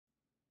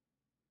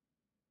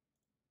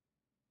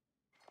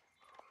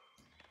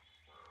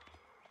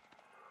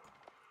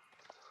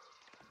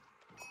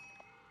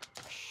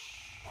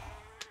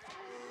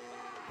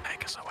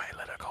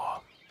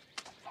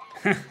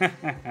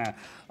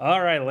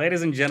All right,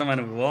 ladies and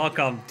gentlemen,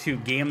 welcome to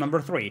game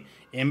number 3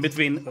 in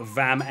between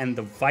VAM and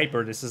the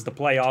Viper. This is the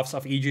playoffs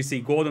of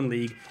EGC Golden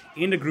League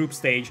in the group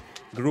stage.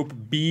 Group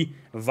B,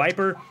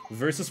 Viper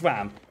versus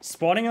VAM.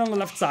 Spawning on the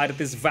left side,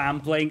 it is VAM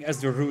playing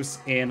as the Roos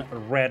in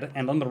red.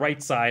 And on the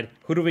right side,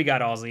 who do we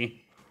got, Ozzy?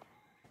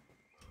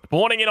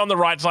 Spawning in on the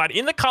right side,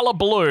 in the color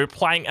blue,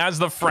 playing as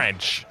the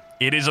French.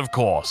 It is, of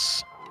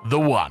course, the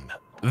one,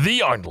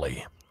 the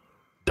only,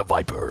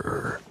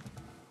 TheViper.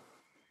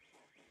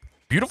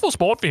 Beautiful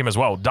spawn for him as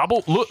well.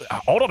 Double, look,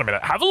 hold on a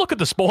minute. Have a look at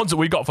the spawns that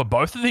we got for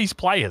both of these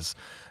players.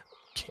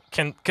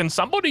 Can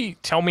somebody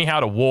tell me how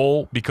to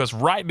wall? Because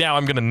right now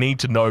I'm going to need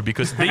to know,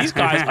 because these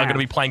guys are going to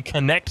be playing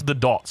connect the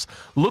dots.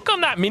 Look on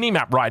that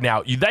mini-map right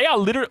now. They are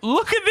literally,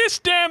 look at this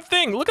damn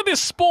thing. Look at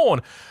this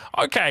spawn.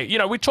 Okay, you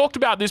know, we talked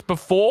about this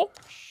before,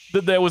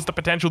 that there was the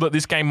potential that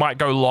this game might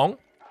go long.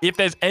 If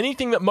there's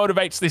anything that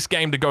motivates this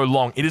game to go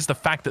long, it is the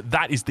fact that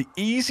that is the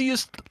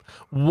easiest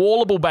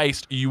wallable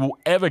base you will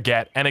ever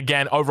get. And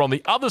again, over on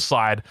the other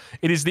side,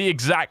 it is the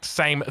exact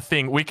same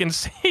thing. We can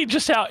see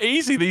just how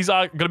easy these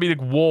are going to be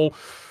to wall.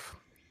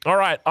 All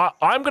right,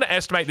 I'm going to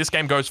estimate this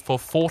game goes for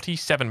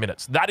 47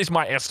 minutes. That is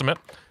my estimate.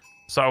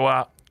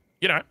 So,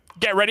 you know,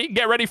 get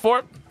ready for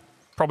it.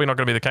 Probably not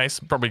going to be the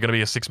case. Probably going to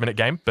be a 6-minute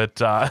game, but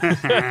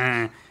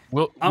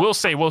we'll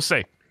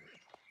see.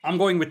 I'm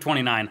going with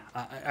 29.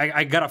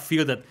 I gotta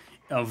feel that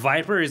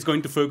Viper is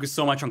going to focus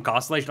so much on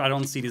Constellation. I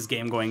don't see this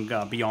game going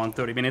beyond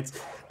 30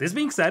 minutes. This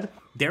being said,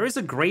 there is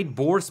a great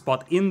board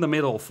spot in the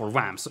middle for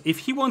VAM. So if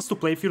he wants to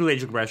play Feudal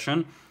Age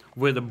Aggression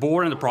with the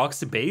board and the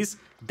proxy base,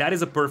 that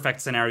is a perfect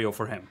scenario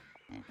for him.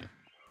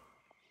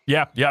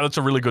 Yeah, that's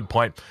a really good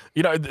point.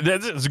 You know,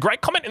 there's a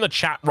great comment in the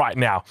chat right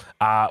now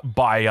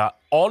by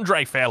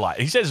Andre Fairlight.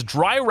 He says,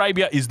 Dry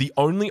Arabia is the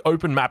only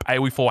open map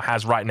AoE4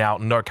 has right now,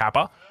 no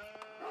kappa.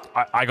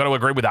 I got to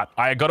agree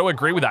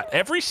with that.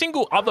 Every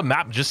single other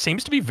map just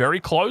seems to be very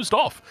closed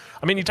off.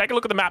 I mean, you take a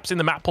look at the maps in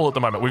the map pool at the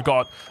moment. We've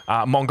got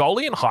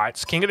Mongolian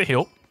Heights, King of the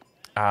Hill.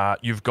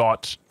 You've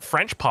got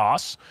French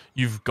Pass.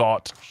 You've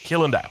got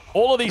Hillendale.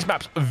 All of these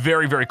maps are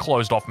very, very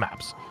closed off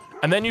maps.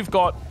 And then you've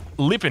got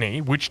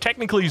Lipany, which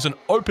technically is an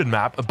open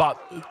map,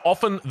 but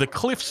often the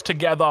cliffs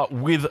together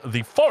with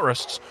the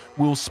forests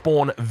will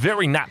spawn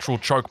very natural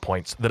choke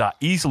points that are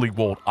easily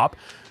walled up.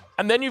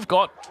 And then you've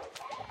got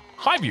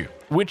Highview,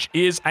 which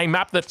is a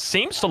map that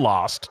seems to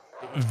last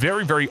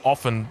very, very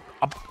often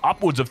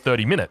upwards of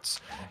 30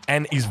 minutes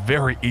and is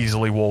very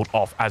easily walled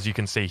off, as you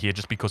can see here,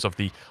 just because of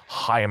the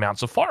high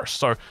amounts of forest.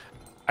 So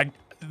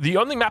the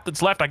only map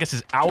that's left, I guess,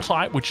 is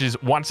Altai, which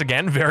is once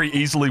again very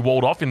easily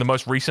walled off in the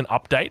most recent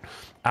update.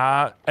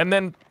 And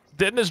then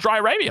there's Dry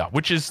Arabia,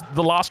 which is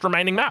the last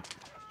remaining map.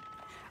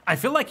 I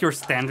feel like your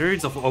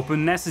standards of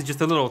openness is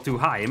just a little too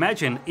high.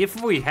 Imagine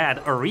if we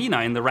had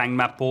Arena in the ranked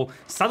map pool,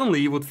 suddenly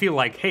you would feel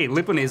like, hey,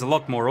 Lipany is a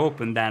lot more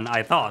open than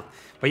I thought.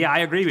 But yeah, I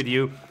agree with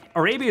you.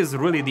 Arabia is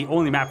really the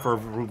only map for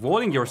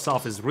walling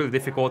yourself is really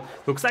difficult.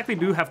 Looks like we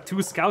do have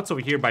 2 scouts over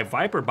here by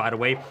Viper, by the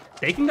way,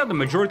 taking down the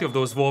majority of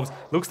those wolves.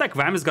 Looks like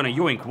VAM is gonna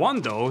yoink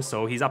 1 though,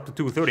 so he's up to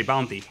 230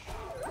 bounty.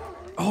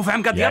 Oh,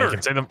 VAM got the other. You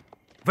can see them.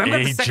 VAM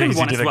got the second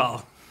one as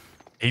well.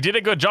 He did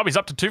a good job. He's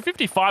up to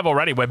 255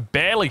 already. We're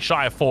barely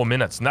shy of 4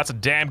 minutes, and that's a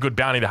damn good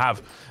bounty to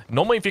have.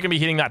 Normally, if you're going to be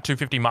hitting that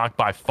 250 mark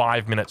by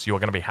 5 minutes, you're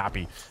going to be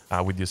happy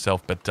with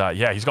yourself. But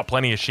yeah, he's got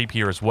plenty of sheep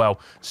here as well.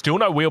 Still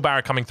no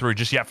wheelbarrow coming through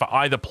just yet for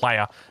either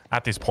player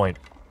at this point.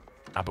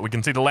 But we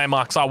can see the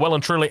landmarks are well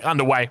and truly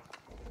underway.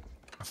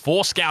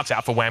 4 scouts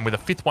out for WAM with a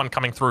 5th one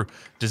coming through.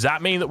 Does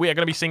that mean that we are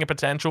going to be seeing a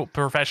potential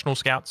professional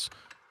scouts?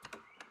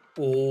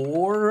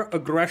 Or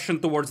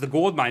aggression towards the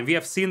gold mine. We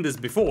have seen this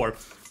before.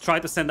 Try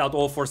to send out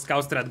all 4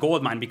 scouts to that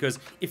gold mine, because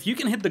if you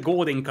can hit the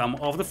gold income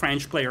of the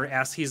French player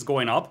as he's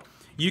going up,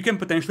 you can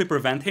potentially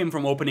prevent him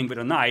from opening with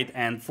a knight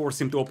and force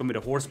him to open with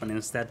a horseman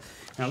instead.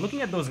 Now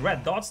looking at those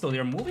red dots though,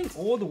 they're moving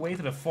all the way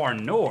to the far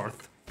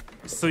north.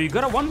 So you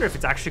gotta wonder if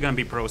it's actually gonna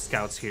be pro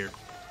scouts here.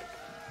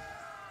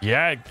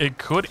 Yeah, it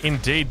could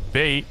indeed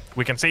be.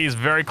 We can see he's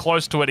very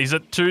close to it. He's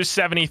at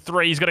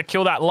 273. He's gonna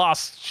kill that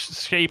last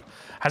sheep.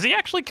 Has he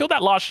actually killed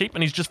that last sheep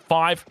and he's just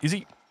 5? Is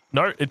he?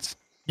 No, it's...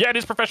 Yeah, it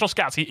is professional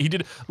scouts. He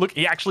did... Look,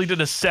 he actually did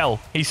a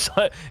sell. He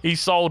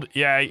sold...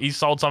 Yeah, he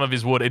sold some of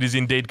his wood. It is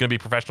indeed going to be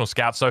professional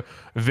scouts. So,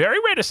 very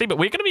rare to see, but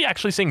we're going to be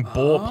actually seeing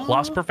boar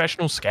plus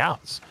professional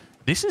scouts.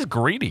 This is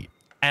greedy,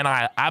 and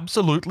I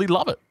absolutely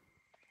love it.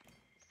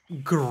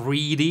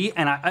 Greedy,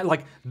 and I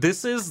like...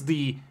 This is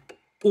the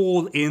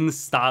all-in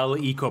style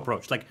eco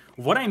approach. Like,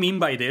 what I mean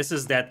by this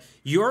is that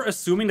you're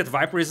assuming that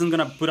Viper isn't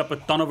gonna put up a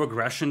ton of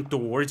aggression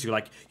towards you.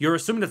 Like, you're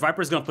assuming that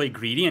Viper is gonna play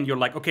greedy, and you're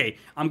like, okay,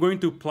 I'm going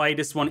to play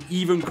this one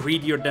even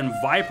greedier than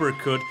Viper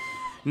could.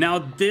 Now,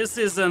 this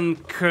is a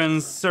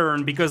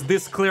concern, because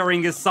this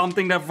clearing is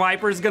something that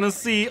Viper is gonna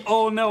see.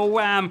 Oh no,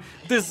 wham!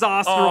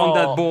 Disaster on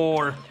that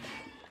boar.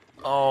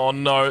 Oh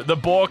no, the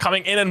boar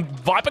coming in and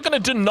Viper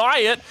going to deny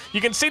it.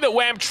 You can see that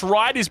Wham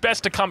tried his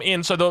best to come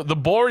in, so the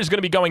boar is going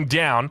to be going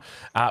down,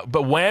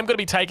 but Wham going to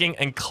be taking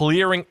and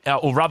clearing,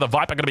 or rather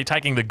Viper going to be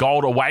taking the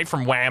gold away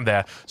from Wham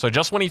there. So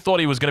just when he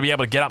thought he was going to be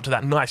able to get up to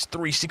that nice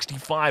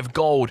 365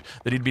 gold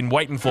that he'd been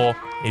waiting for,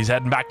 he's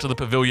heading back to the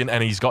pavilion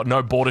and he's got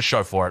no boar to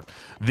show for it.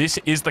 This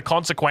is the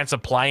consequence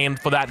of playing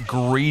for that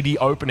greedy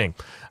opening.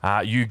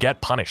 You get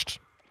punished.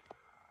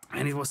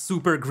 And it was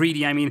super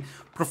greedy. I mean,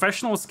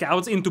 professional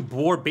scouts into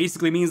boar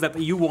basically means that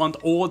you want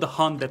all the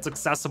hunt that's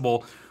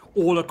accessible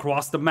all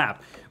across the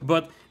map.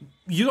 But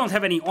you don't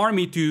have any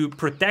army to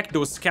protect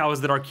those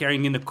scouts that are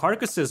carrying in the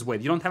carcasses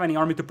with. You don't have any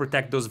army to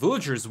protect those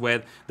villagers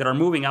with that are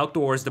moving out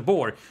towards the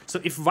boar. So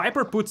if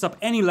Viper puts up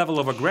any level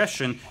of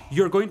aggression,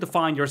 you're going to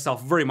find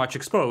yourself very much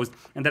exposed.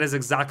 And that is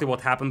exactly what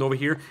happened over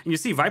here. And you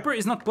see, Viper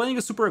is not playing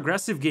a super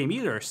aggressive game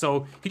either.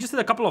 So he just had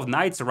a couple of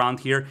knights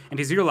around here and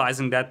he's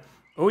realizing that,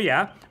 oh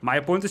yeah, my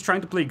opponent is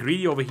trying to play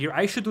greedy over here.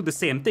 I should do the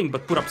same thing,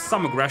 but put up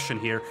some aggression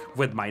here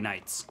with my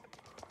knights.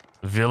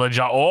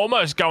 Villager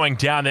almost going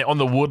down there on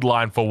the wood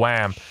line for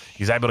Wham.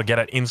 He's able to get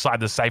it inside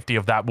the safety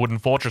of that wooden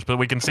fortress, but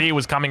we can see he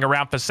was coming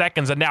around for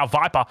seconds, and now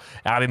Viper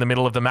out in the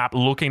middle of the map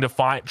looking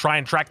to try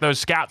and track those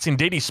scouts.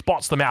 Indeed, he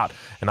spots them out,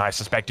 and I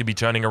suspect he'll be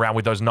turning around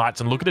with those knights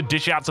and looking to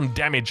dish out some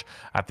damage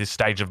at this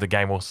stage of the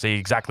game. We'll see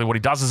exactly what he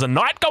does. As a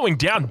knight going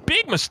down,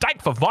 big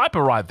mistake for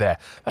Viper right there.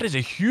 That is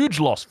a huge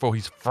loss for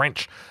his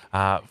French.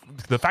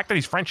 The fact that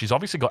he's French, he's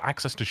obviously got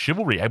access to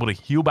chivalry, able to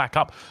heal back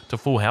up to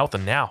full health,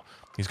 and now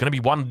he's going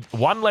to be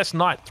one less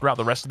knight throughout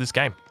the rest of this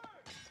game.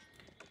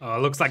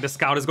 Looks like the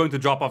scout is going to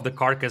drop off the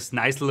carcass.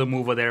 Nice little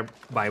move over there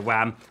by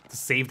Wham to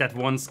save that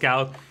one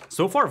scout.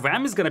 So far,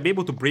 Wham is going to be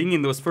able to bring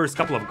in those first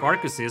couple of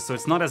carcasses, so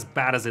it's not as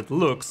bad as it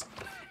looks.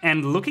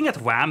 And looking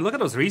at Wham, look at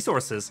those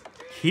resources.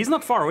 He's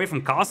not far away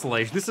from Castle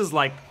Age. This is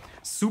like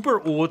super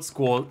old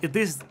school.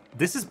 This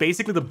is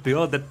basically the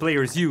build that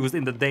players used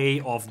in the day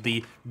of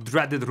the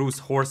dreaded Rus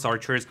horse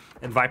archers.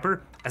 And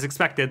Viper, as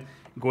expected,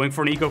 going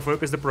for an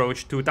eco-focused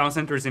approach to town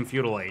centers in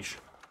Feudal Age.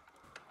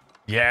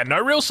 Yeah, no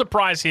real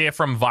surprise here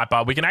from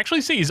Viper. We can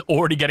actually see he's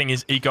already getting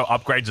his eco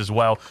upgrades as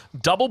well.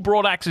 Double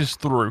broadaxe is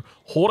through.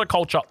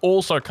 Horticulture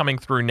also coming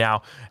through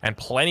now. And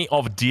plenty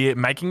of deer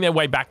making their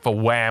way back for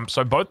Wham.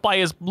 So both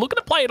players looking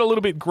to play it a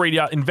little bit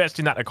greedier, invest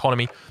in that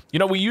economy. You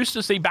know, we used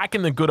to see back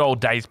in the good old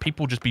days,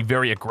 people just be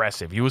very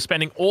aggressive. You were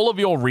spending all of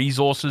your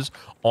resources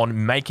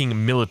on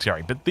making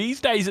military. But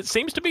these days, it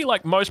seems to be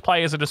like most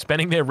players are just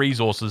spending their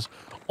resources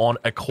on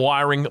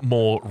acquiring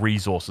more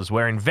resources.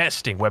 We're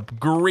investing, we're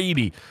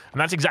greedy, and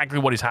that's exactly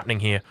what is happening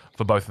here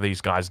for both of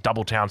these guys.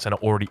 Double Town Center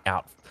already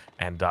out,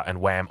 and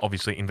Wham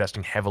obviously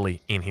investing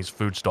heavily in his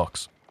food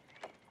stocks.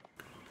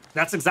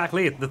 That's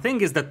exactly it. The thing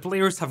is that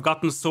players have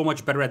gotten so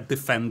much better at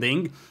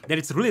defending that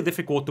it's really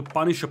difficult to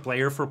punish a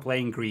player for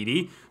playing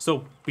greedy.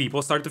 So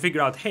people start to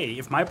figure out, hey,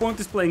 if my opponent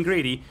is playing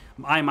greedy,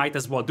 I might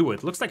as well do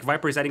it. Looks like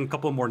Viper is adding a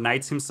couple more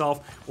knights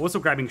himself, also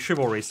grabbing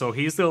chivalry, so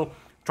he's still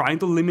trying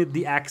to limit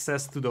the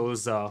access to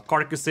those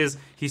carcasses.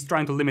 He's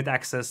trying to limit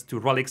access to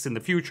relics in the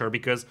future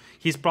because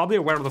he's probably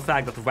aware of the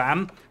fact that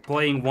Wham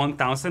playing one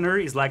town center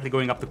is likely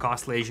going up to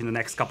Castle Age in the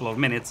next couple of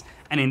minutes.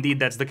 And indeed,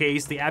 that's the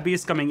case. The Abbey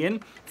is coming in,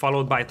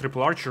 followed by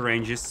triple archer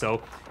ranges.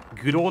 So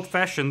good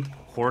old-fashioned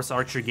horse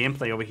archer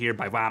gameplay over here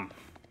by Wham.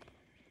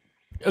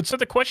 So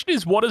the question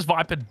is, what does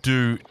Viper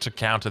do to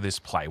counter this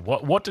play?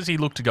 What does he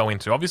look to go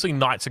into? Obviously,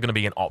 knights are going to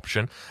be an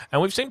option.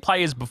 And we've seen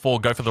players before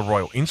go for the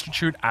Royal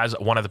Institute as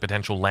one of the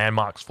potential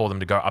landmarks for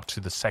them to go up to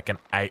the second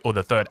age or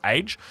the third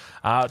age.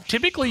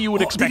 Typically, you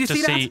would expect to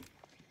see...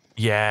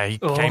 Yeah, he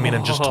came in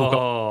and just took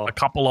a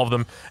couple of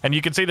them. And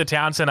you can see the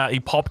town center, he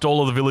popped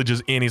all of the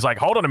villagers in. He's like,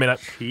 hold on a minute,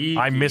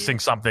 I'm missing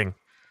something.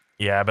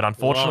 Yeah, but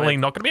unfortunately,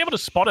 not going to be able to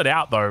spot it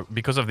out, though,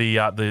 because of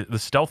the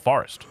stealth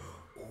forest.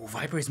 Oh,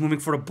 Viper is moving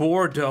for the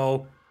board,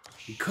 though.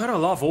 You gotta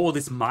love all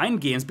these mind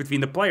games between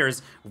the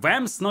players.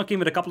 Wham snuck in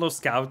with a couple of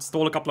scouts,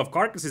 stole a couple of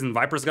carcasses, and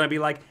Viper's gonna be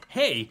like,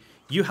 hey,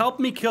 you helped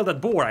me kill that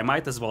boar, I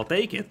might as well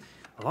take it.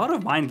 A lot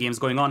of mind games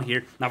going on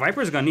here. Now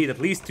Viper's gonna need at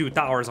least 2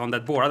 towers on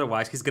that boar,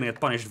 otherwise he's gonna get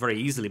punished very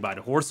easily by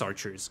the horse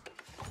archers.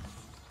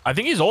 I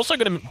think he's also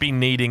going to be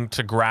needing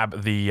to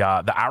grab the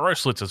arrow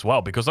slits as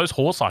well, because those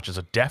horse archers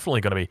are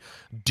definitely going to be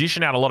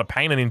dishing out a lot of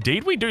pain. And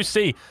indeed, we do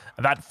see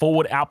that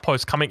forward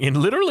outpost coming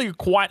in literally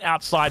quite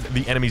outside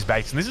the enemy's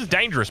base. And this is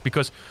dangerous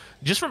because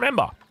just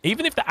remember,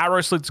 even if the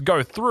arrow slits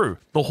go through,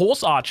 the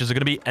horse archers are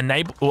going to be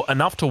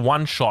enough to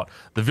one-shot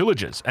the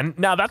villagers. And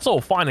now that's all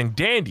fine and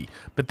dandy,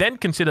 but then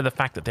consider the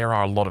fact that there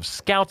are a lot of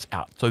scouts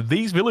out. So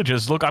these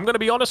villagers, look, I'm going to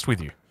be honest with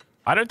you,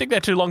 I don't think they're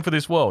too long for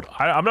this world.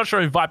 I'm not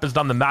sure if Viper's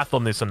done the math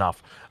on this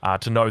enough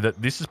to know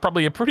that this is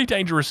probably a pretty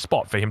dangerous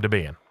spot for him to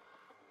be in.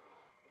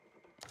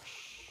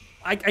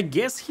 I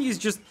guess he's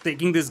just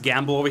taking this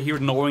gamble over here,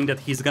 knowing that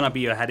he's gonna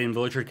be ahead in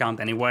villager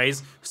count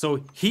anyways, so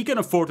he can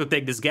afford to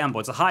take this gamble.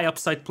 It's a high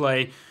upside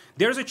play.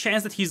 there's a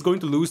chance that he's going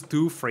to lose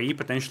 2, 3,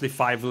 potentially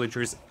 5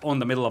 villagers on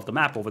the middle of the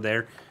map over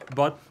there.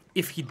 But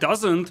if he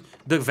doesn't,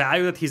 the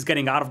value that he's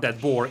getting out of that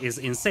boar is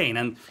insane.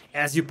 And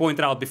as you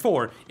pointed out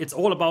before, it's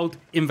all about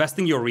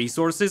investing your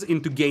resources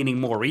into gaining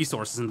more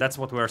resources, and that's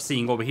what we're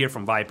seeing over here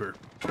from Viper.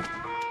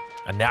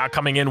 And now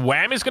coming in,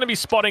 Wham is going to be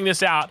spotting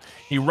this out.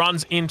 He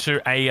runs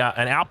into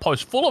an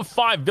outpost full of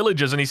 5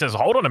 villagers, and he says,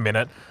 hold on a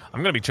minute.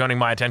 I'm going to be turning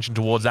my attention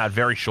towards that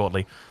very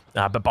shortly.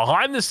 But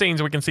behind the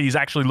scenes, we can see he's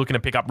actually looking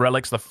to pick up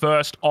relics. The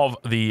first of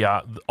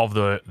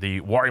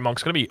the warrior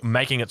monk's going to be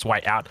making its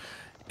way out.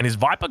 And is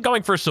Viper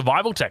going for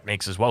survival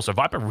techniques as well? So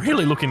Viper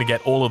really looking to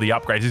get all of the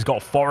upgrades. He's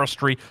got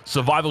forestry,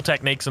 survival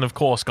techniques, and of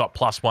course got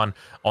 +1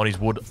 on his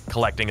wood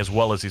collecting as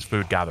well as his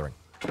food gathering.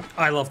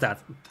 I love that.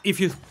 If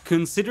you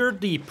consider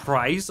the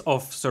price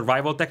of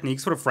survival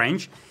techniques for the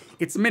French,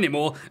 it's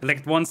minimal.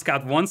 Like one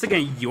scout once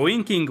again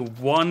yoinking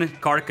 1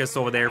 carcass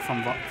over there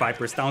from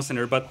Viper's town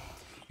center. But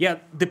yeah,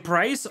 the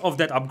price of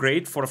that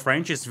upgrade for the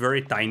French is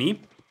very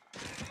tiny.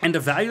 And the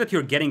value that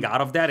you're getting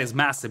out of that is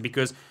massive,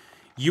 because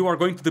you are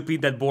going to deplete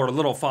that boar a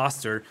little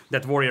faster.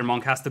 That warrior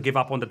monk has to give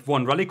up on that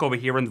 1 relic over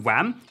here, and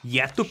Wham,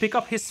 yet to pick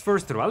up his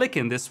first relic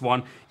in this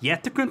one,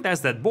 yet to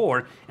contest that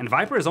boar, and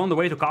Viper is on the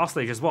way to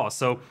castlage as well.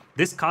 So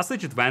this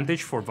castlage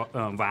advantage for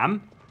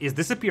Wham is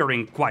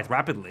disappearing quite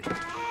rapidly.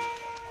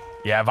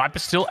 Yeah,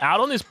 Viper's still out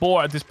on this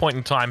boar at this point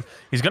in time.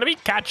 He's going to be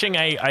catching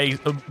a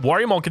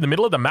warrior monk in the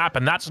middle of the map,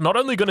 and that's not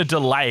only going to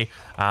delay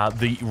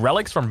the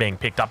relics from being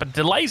picked up, it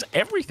delays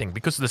everything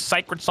because the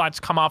sacred sites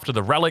come after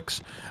the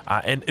relics,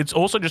 and it's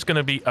also just going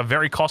to be a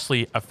very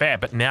costly affair.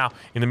 But now,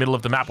 in the middle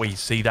of the map, where you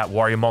see that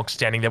warrior monk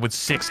standing there with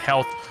 6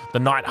 health, the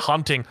knight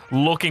hunting,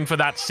 looking for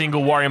that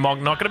single warrior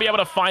monk, not going to be able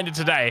to find it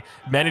today,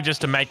 manages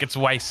to make its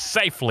way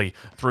safely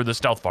through the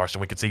stealth forest,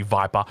 and we can see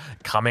Viper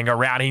coming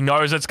around. He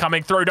knows it's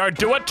coming through. Don't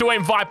do it to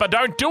him, Viper.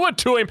 Don't do it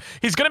to him.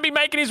 He's going to be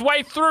making his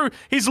way through.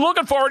 He's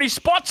looking for it. He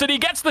spots it. He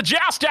gets the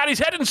joust out. He's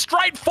heading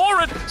straight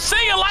for it.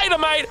 See you later,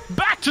 mate.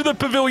 Back to the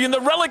pavilion.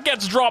 The relic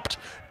gets dropped.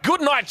 Good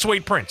night,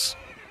 sweet prince.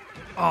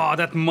 Oh,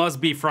 that must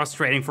be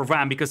frustrating for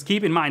Wham, because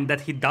keep in mind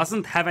that he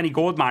doesn't have any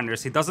gold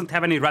miners, he doesn't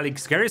have any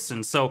relics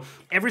garrison, so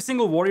every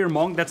single warrior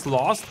monk that's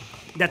lost,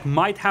 that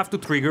might have to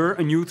trigger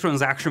a new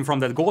transaction from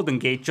that golden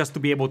gate just to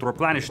be able to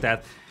replenish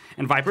that.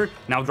 And Viper,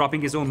 now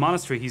dropping his own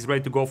monastery, he's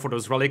ready to go for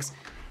those relics.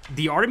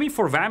 The army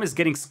for Wham is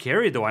getting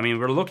scary though. I mean,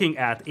 we're looking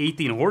at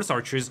 18 horse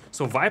archers,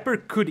 so Viper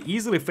could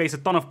easily face a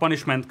ton of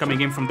punishment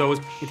coming in from those.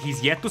 And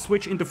he's yet to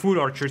switch into foot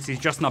archers, he's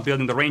just not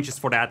building the ranges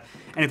for that.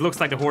 And it looks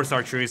like the horse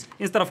archers,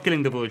 instead of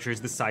killing the villagers,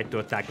 decide to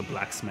attack the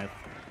blacksmith.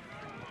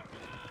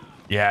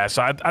 Yeah,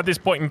 so at this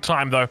point in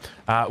time, though,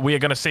 we are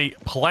going to see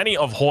plenty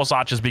of horse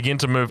archers begin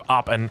to move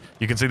up, and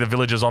you can see the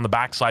villagers on the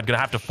backside going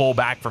to have to fall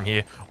back from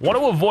here. Want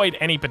to avoid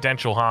any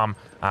potential harm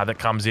that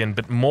comes in,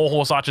 but more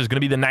horse archers is going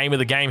to be the name of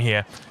the game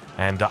here.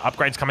 And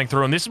upgrades coming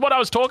through. And this is what I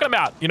was talking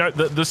about. You know,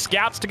 the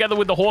scouts together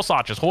with the horse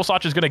archers. Horse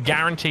archers going to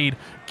guaranteed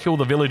kill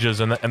the villagers,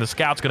 and the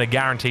scouts going to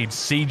guaranteed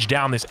siege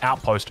down this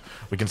outpost.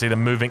 We can see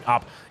them moving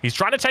up. He's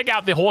trying to take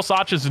out the horse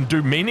archers and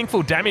do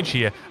meaningful damage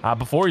here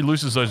before he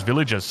loses those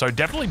villagers. So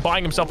definitely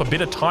buying himself a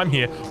bit of time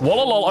here.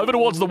 Wallalol over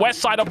towards the west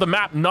side of the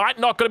map. Knight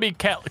not going to be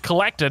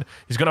collected.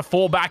 He's going to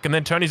fall back and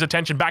then turn his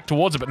attention back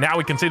towards it. But now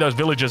we can see those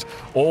villagers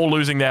all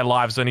losing their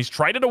lives. And he's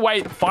traded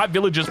away 5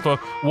 villagers for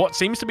what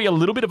seems to be a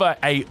little bit of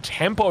a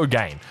tempo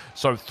gain.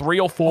 So 3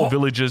 or 4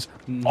 villagers.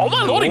 Oh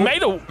my lord, he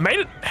made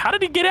it. How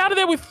did he get out of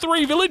there with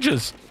 3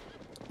 villagers?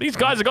 These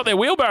guys have got their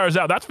wheelbarrows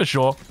out, that's for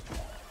sure.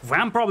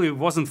 Wham probably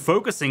wasn't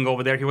focusing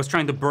over there. He was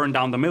trying to burn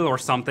down the mill or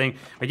something.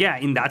 But yeah,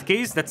 in that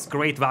case, that's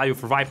great value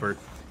for Viper.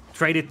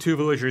 Traded 2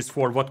 villagers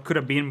for what could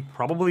have been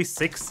probably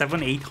 6,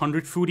 7,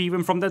 800 food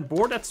even from that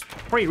board. That's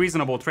pretty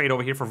reasonable trade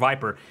over here for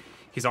Viper.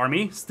 His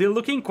army still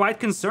looking quite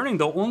concerning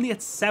though, only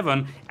at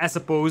 7 as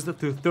opposed to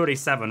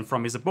 37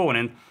 from his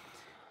opponent.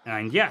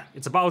 And yeah,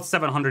 it's about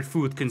 700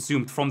 food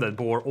consumed from that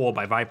boar, all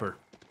by Viper.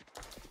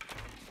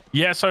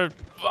 Yeah, so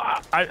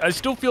I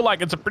still feel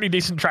like it's a pretty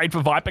decent trade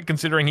for Viper,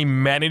 considering he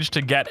managed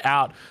to get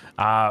out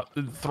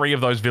 3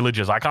 of those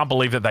villagers. I can't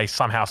believe that they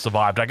somehow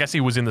survived. I guess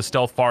he was in the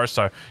stealth forest,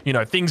 so, you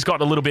know, things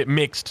got a little bit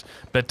mixed.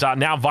 But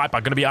now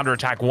Viper going to be under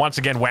attack once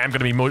again. Wham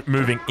going to be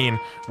moving in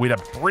with a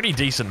pretty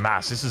decent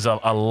mass. This is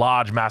a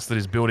large mass that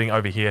is building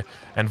over here.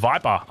 And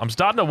Viper, I'm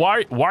starting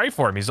to worry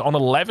for him. He's on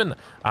 11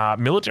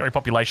 military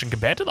population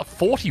compared to the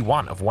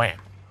 41 of Wham.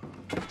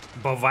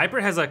 But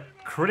Viper has a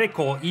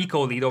critical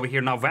eco lead over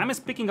here. Now Wham is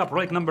picking up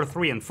relic number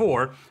 3 and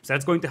 4, so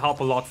that's going to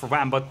help a lot for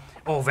Wham. But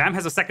oh, Wham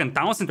has a second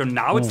town center.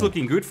 Now it's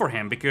looking good for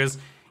him because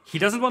he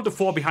doesn't want to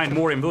fall behind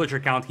more in villager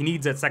count. He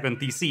needs that second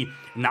TC.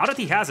 Now that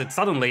he has it,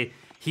 suddenly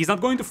he's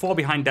not going to fall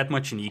behind that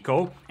much in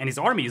eco, and his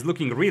army is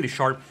looking really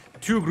sharp.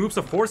 2 groups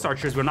of horse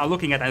archers we're now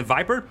looking at, and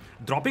Viper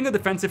dropping a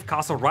defensive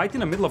castle right in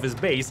the middle of his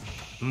base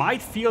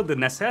might feel the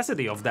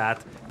necessity of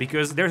that,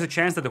 because there's a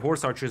chance that the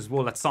horse archers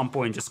will at some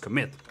point just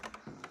commit.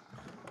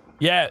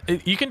 Yeah,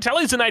 you can tell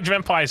he's an Age of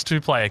Empires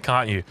 2 player,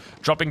 can't you?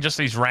 Dropping just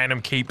these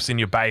random keeps in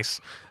your base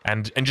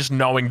and just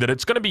knowing that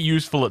it's going to be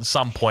useful at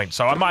some point.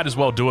 So I might as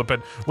well do it.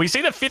 But we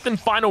see the 5th and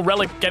final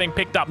relic getting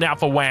picked up now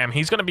for Wham.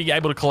 He's going to be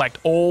able to collect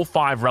all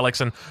 5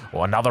 relics. And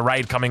another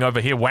raid coming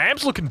over here.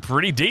 Wham's looking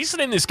pretty decent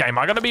in this game.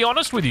 I got to be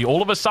honest with you.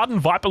 All of a sudden,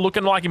 Viper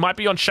looking like he might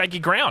be on shaky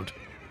ground.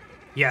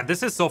 Yeah,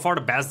 this is so far the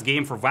best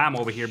game for Wham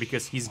over here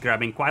because he's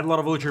grabbing quite a lot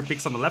of villager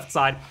picks on the left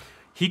side.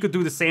 He could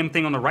do the same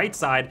thing on the right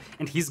side,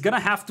 and he's gonna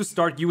have to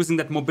start using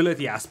that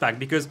mobility aspect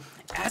because,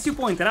 as you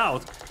pointed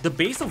out, the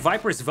base of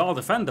Viper is well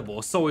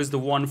defendable, so is the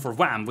one for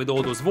Wham with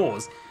all those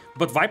walls.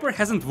 But Viper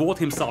hasn't walled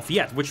himself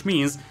yet, which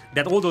means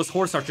that all those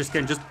horse archers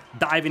can just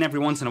dive in every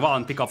once in a while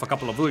and pick off a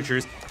couple of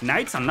villagers.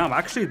 Knights are now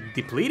actually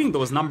depleting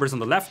those numbers on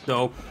the left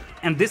though,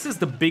 and this is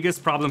the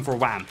biggest problem for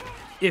Wham.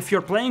 If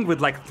you're playing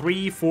with like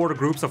 3-4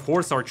 groups of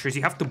horse archers,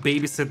 you have to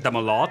babysit them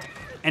a lot.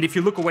 And if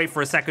you look away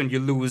for a second, you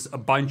lose a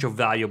bunch of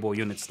valuable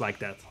units like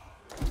that.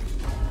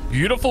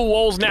 Beautiful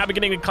walls now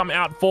beginning to come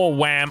out for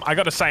Wham. I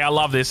gotta say, I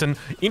love this. And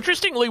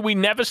interestingly, we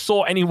never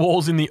saw any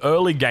walls in the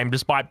early game,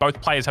 despite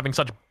both players having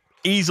such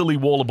easily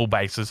wallable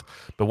bases.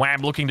 But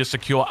Wham looking to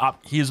secure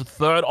up his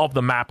 3rd of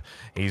the map.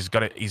 He's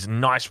got his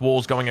nice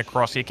walls going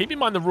across here. Keep in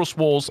mind the Rus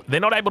walls, they're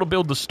not able to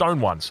build the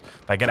stone ones.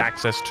 They get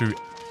access to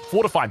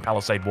fortified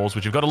palisade walls,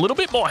 which have got a little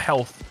bit more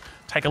health,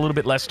 take a little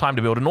bit less time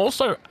to build, and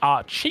also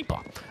are cheaper.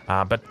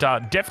 But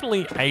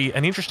definitely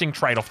an interesting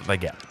trade-off that they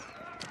get.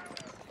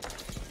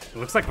 It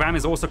looks like Wham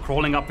is also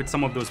crawling up with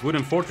some of those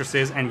wooden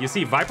fortresses, and you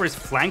see Viper is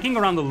flanking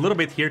around a little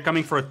bit here,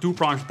 coming for a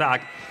 2-pronged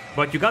attack,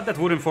 but you got that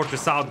wooden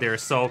fortress out there,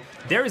 so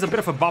there is a bit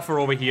of a buffer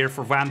over here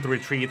for Wham to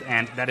retreat,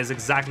 and that is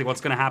exactly what's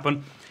gonna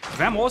happen.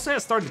 Wham also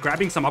has started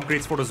grabbing some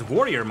upgrades for those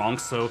warrior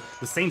monks, so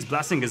the Saint's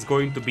Blessing is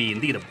going to be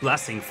indeed a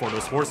blessing for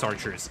those horse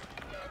archers.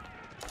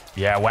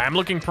 Yeah, Wham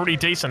looking pretty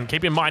decent.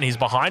 Keep in mind, he's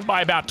behind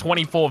by about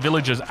 24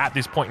 villagers at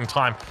this point in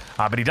time.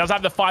 But he does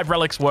have the 5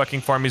 relics working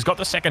for him. He's got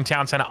the 2nd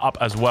town center up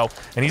as well.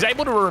 And he's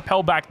able to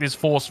repel back this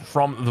force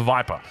from the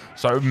Viper.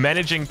 So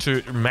managing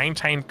to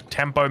maintain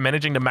tempo,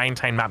 managing to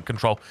maintain map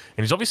control.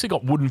 And he's obviously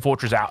got wooden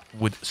fortress out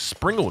with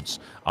springalds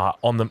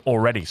on them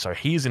already. So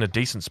he's in a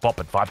decent spot,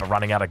 but Viper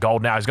running out of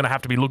gold now. He's going to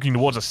have to be looking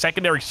towards a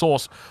secondary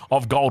source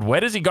of gold.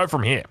 Where does he go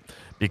from here?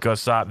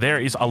 Because there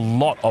is a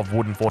lot of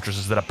wooden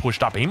fortresses that are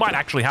pushed up. He might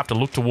actually have to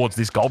look towards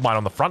this gold mine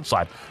on the front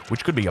side,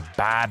 which could be a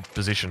bad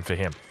position for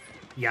him.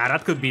 Yeah,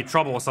 that could be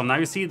troublesome. Now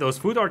you see those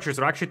foot archers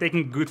are actually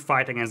taking good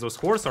fight against those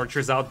horse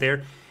archers out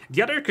there.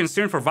 The other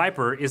concern for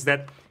Viper is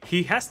that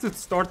he has to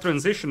start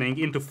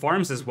transitioning into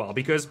farms as well,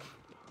 because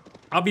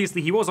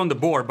obviously he was on the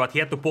board, but he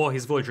had to pull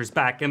his villagers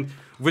back, and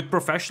with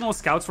professional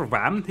scouts for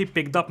Wham, he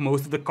picked up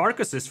most of the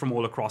carcasses from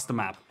all across the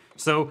map.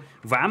 So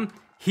Wham,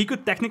 he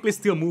could technically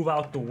still move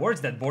out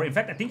towards that boar. In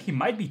fact, I think he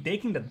might be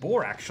taking that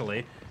boar,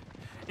 actually.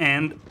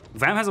 And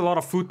Wham has a lot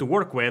of food to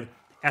work with,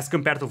 as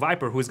compared to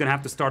Viper, who's going to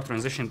have to start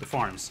transitioning to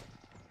farms.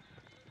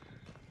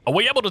 Are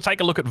we able to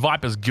take a look at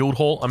Viper's guild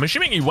hall? I'm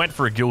assuming he went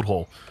for a guild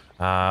hall.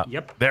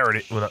 Yep. There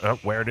it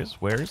is. Where it is?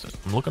 Where is it?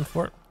 I'm looking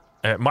for it.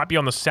 It might be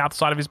on the south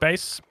side of his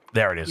base.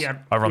 There it is. Yeah,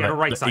 over on the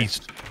right side.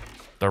 East.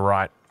 The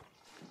right.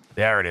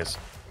 There it is.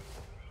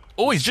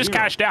 Oh, he's just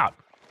cashed out.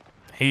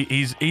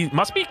 He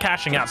must be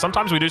cashing out.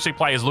 Sometimes we do see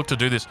players look to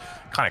do this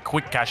kind of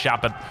quick cash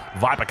out, but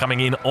Viper coming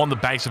in on the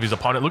base of his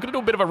opponent. Looking to do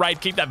a bit of a raid,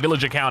 keep that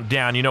villager count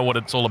down. You know what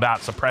it's all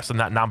about, suppressing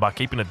that number,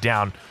 keeping it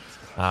down.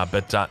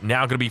 But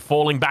now going to be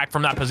falling back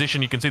from that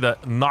position. You can see the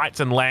Knights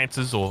and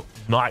Lancers, or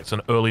Knights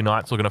and early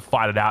Knights, are going to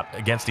fight it out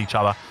against each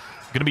other.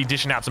 Going to be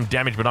dishing out some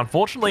damage, but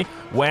unfortunately,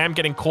 Wham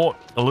getting caught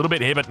a little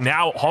bit here. But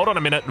now, hold on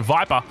a minute,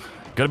 Viper,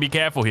 got to be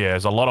careful here,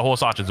 as a lot of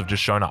horse archers have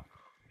just shown up.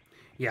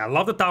 Yeah, I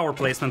love the tower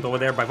placement over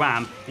there by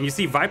Wham. And you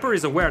see, Viper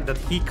is aware that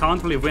he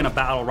can't really win a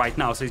battle right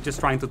now, so he's just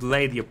trying to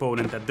delay the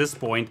opponent at this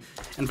point.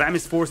 And Wham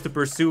is forced to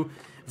pursue.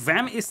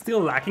 Wham is still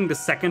lacking the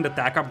second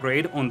attack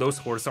upgrade on those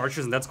horse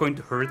archers, and that's going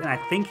to hurt. And I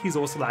think he's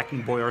also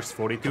lacking Boyar's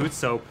Fortitude,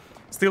 so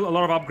still a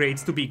lot of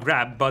upgrades to be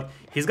grabbed. But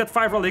he's got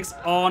 5 relics.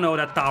 Oh no,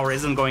 that tower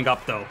isn't going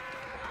up though.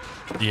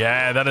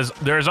 Yeah,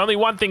 there is only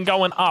one thing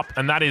going up,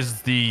 and that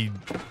is the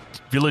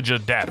villager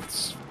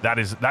deaths. That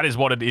is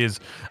what it is.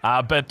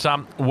 But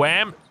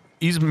Wham,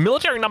 his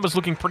military numbers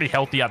looking pretty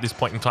healthy at this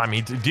point in time. He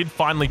did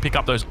finally pick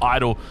up those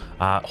idle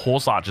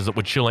horse archers that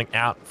were chilling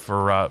out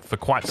for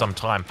quite some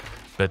time.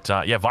 But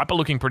yeah, Viper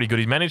looking pretty good.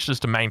 He managed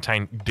just to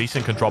maintain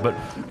decent control. But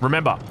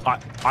remember,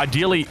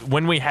 ideally,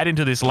 when we head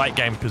into this late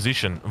game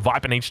position,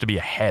 Viper needs to be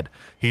ahead.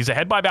 He's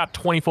ahead by about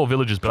 24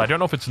 villagers, but I don't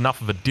know if it's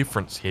enough of a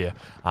difference here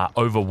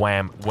over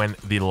Wham when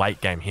the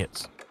late game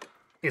hits.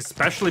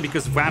 Especially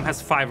because Wham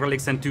has 5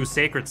 relics and 2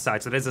 sacred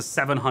sites, so there's a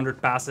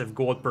 700 passive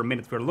gold per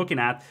minute we're looking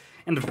at.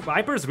 And the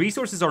Viper's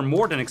resources are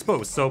more than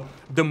exposed, so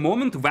the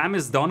moment Wham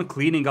is done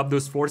cleaning up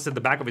those forts at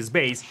the back of his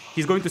base,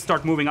 he's going to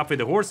start moving up with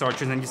the horse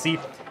archers. And you see,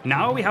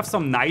 now we have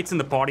some knights in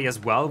the party as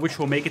well, which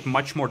will make it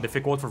much more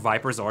difficult for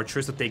Viper's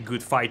archers to take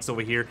good fights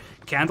over here.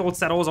 Candle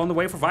settles on the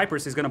way for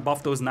Vipers. He's going to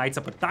buff those knights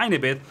up a tiny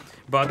bit,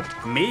 but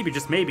maybe,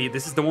 just maybe,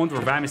 this is the moment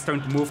where Wham is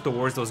starting to move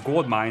towards those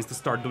gold mines to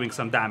start doing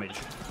some damage.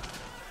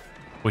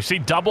 We see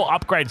double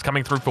upgrades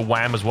coming through for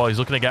Wham as well. He's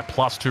looking to get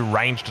 +2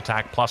 ranged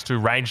attack,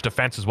 +2 ranged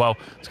defense as well.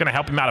 It's going to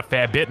help him out a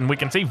fair bit. And we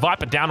can see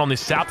Viper down on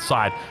this south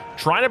side,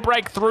 trying to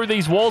break through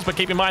these walls, but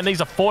keep in mind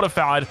these are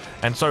fortified,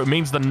 and so it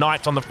means the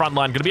Knights on the front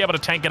line going to be able to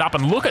tank it up.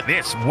 And look at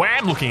this,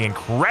 Wham looking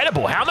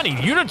incredible. How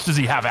many units does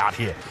he have out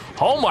here?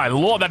 Oh my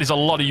lord, that is a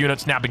lot of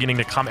units now beginning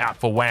to come out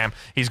for Wham.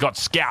 He's got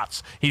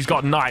scouts, he's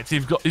got knights,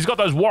 he's got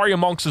those warrior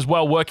monks as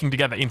well working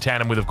together in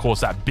tandem with, of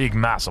course, that big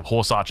mass of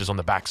horse archers on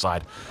the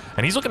backside.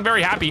 And he's looking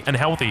very happy and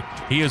healthy.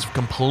 He has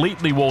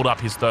completely walled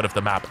up his third of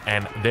the map,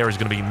 and there is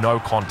going to be no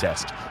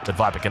contest that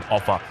Viper can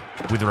offer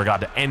with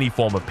regard to any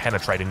form of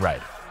penetrating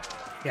raid.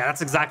 Yeah,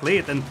 that's exactly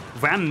it. And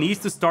Wham needs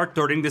to start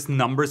turning this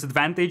numbers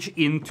advantage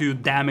into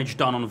damage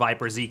done on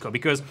Viper's eco.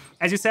 Because,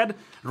 as you said,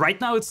 right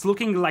now it's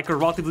looking like a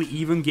relatively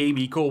even game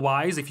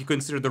eco-wise, if you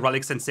consider the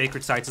relics and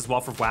sacred sites as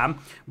well for Wham.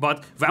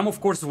 But Wham, of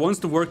course, wants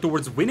to work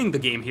towards winning the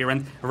game here.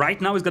 And right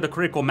now he's got a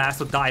critical mass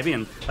to dive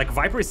in. Like,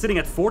 Viper is sitting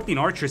at 14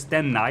 archers,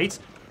 10 knights,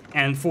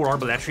 and 4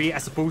 arbalestry,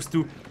 as opposed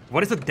to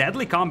what is a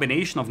deadly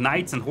combination of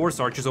knights and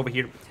horse archers over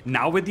here.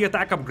 Now with the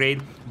attack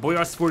upgrade,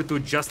 Boyar's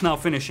Fortitude just now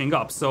finishing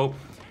up. So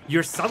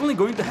you're suddenly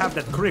going to have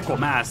that critical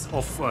mass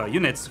of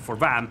units for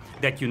Wham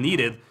that you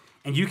needed,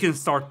 and you can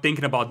start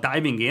thinking about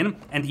diving in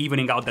and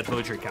evening out that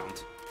villager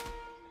count.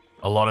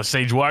 A lot of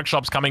siege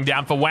workshops coming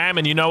down for Wham,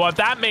 and you know what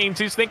that means.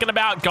 He's thinking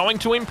about going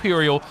to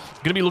Imperial.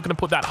 Going to be looking to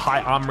put that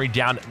high armory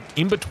down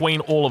in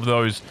between all of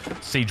those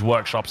siege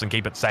workshops and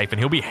keep it safe, and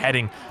he'll be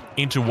heading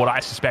into what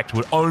I suspect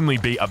would only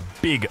be a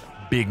big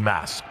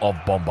mass of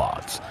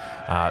bombards.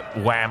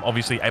 Wham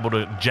obviously able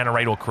to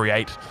generate or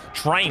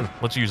train,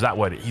 let's use that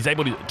word. He's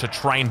able to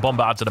train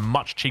bombards at a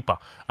much cheaper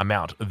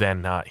amount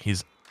than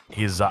his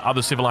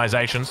other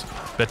civilizations.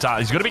 But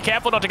he's got to be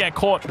careful not to get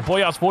caught.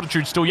 Boyar's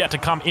Fortitude still yet to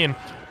come in.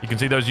 You can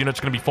see those units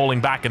are going to be falling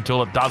back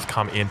until it does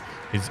come in.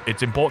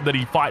 It's important that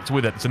he fights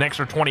with it. It's an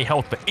extra 20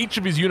 health for each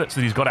of his units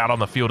that he's got out on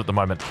the field at the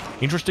moment.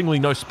 Interestingly,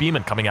 no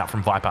spearmen coming out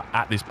from Viper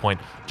at this point.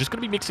 Just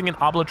going to be mixing in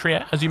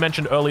arbaletier, as you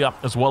mentioned earlier,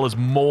 as well as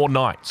more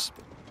knights.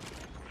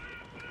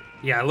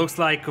 Yeah, it looks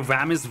like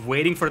Wham is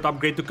waiting for that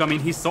upgrade to come in.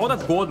 He saw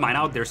that gold mine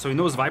out there, so he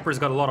knows Viper's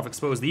got a lot of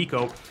exposed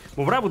eco.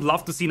 But what I would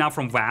love to see now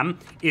from Wham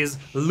is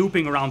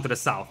looping around to the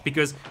south,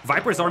 because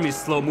Viper's army is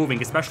slow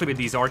moving, especially with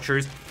these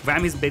archers.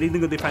 Wham is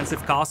building a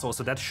defensive castle,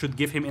 so that should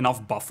give him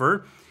enough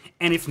buffer.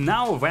 And if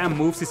now Wham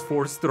moves his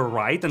force to the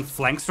right and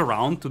flanks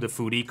around to the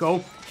food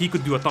eco, he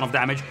could do a ton of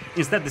damage.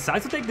 Instead,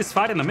 decides to take this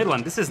fight in the middle,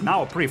 and this is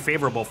now a pretty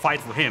favorable fight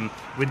for him,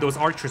 with those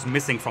archers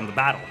missing from the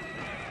battle.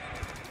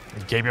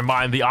 Keep in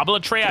mind, the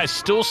Arbalestria is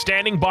still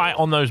standing by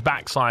on those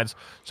backsides,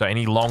 so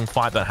any long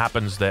fight that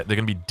happens, they're going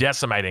to be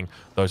decimating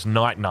those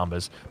knight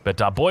numbers. But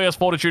Boyar's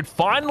Fortitude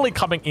finally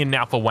coming in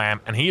now for Wham,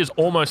 and he is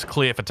almost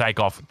clear for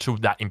takeoff to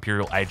that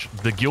Imperial Age.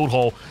 The Guild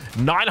Hall,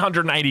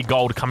 980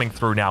 gold coming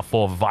through now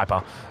for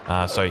Viper.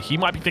 So he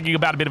might be thinking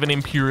about a bit of an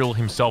Imperial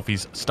himself.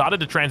 He's started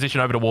to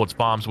transition over towards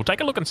farms. We'll take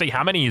a look and see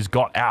how many he's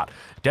got out.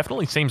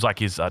 Definitely seems like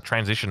his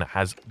transition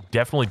has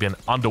definitely been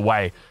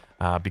underway.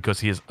 Because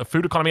his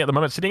food economy at the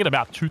moment sitting at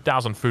about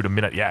 2,000 food a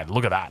minute. Yeah,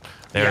 look at that.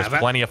 There is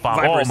plenty of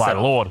farm. Oh, my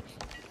lord.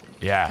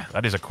 Yeah,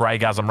 that is a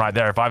Craigasm right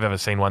there if I've ever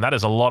seen one. That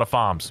is a lot of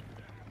farms.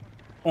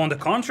 On the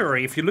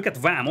contrary, if you look at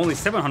Wham, only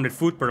 700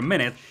 food per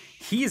minute,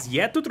 he is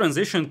yet to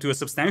transition to a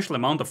substantial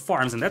amount of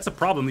farms, and that's a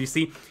problem. You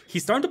see,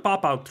 he's starting to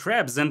pop out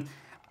trebs, and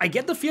I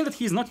get the feel that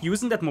he's not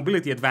using that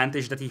mobility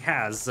advantage that he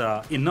has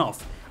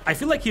enough. I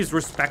feel like he's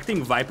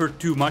respecting Viper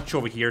too much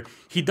over here.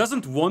 He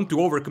doesn't want to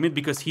overcommit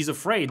because he's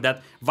afraid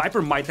that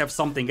Viper might have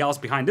something else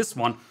behind this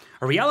one.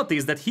 The reality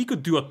is that he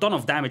could do a ton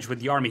of damage with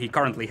the army he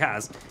currently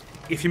has.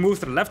 If he moves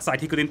to the left side,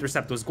 he could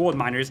intercept those gold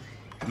miners.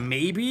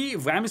 Maybe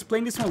Wham is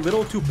playing this one a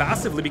little too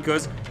passively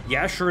because,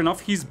 yeah, sure enough,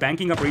 he's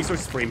banking up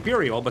resources for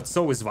Imperial, but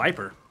so is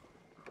Viper.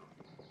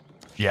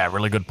 Yeah,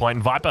 really good point.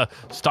 And Viper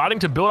starting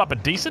to build up a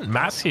decent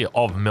mass here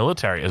of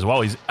military as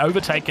well. He's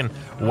overtaken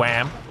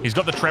Wham. He's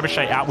got the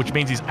trebuchet out, which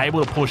means he's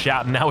able to push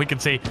out. And now we can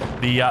see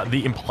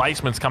the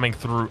emplacements coming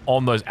through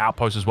on those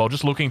outposts as well.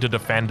 Just looking to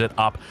defend it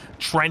up,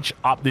 trench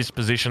up this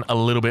position a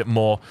little bit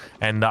more.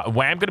 And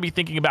Wham going to be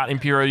thinking about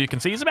Imperial. You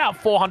can see he's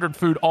about 400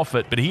 food off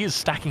it, but he is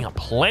stacking up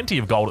plenty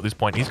of gold at this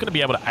point. He's going to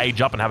be able to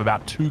age up and have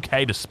about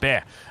 2k to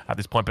spare at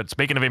this point. But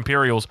speaking of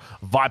Imperials,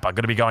 Viper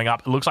going to be going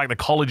up. It looks like the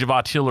College of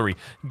Artillery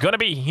going to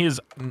be his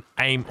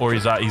aim or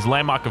his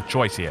landmark of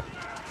choice here.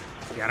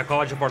 Yeah, the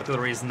College of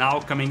Artillery is now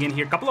coming in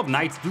here. A couple of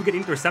knights do get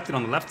intercepted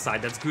on the left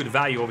side. That's good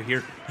value over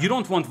here. You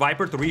don't want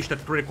Viper to reach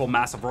that critical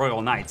mass of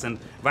Royal Knights, and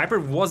Viper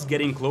was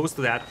getting close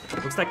to that.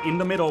 Looks like in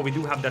the middle we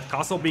do have that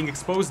castle being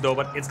exposed though,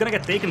 but it's gonna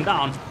get taken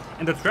down,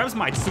 and the Trebs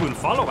might soon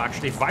follow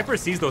actually. If Viper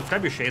sees those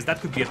trebuchets,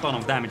 that could be a ton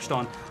of damage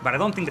done, but I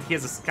don't think that he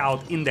has a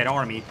scout in that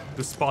army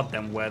to spot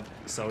them with,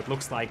 so it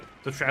looks like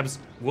the Trebs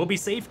will be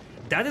safe.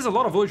 That is a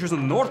lot of villagers in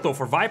the north though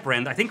for Viper,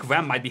 and I think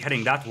Wham might be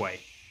heading that way.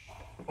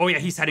 Oh yeah,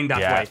 he's heading that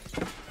way.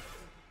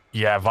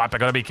 Yeah, Viper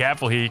got to be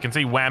careful here. You can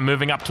see Wham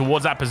moving up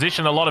towards that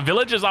position. A lot of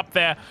villagers up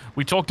there.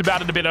 We talked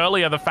about it a bit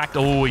earlier. The fact,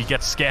 oh, he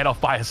gets scared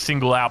off by a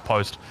single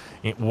outpost.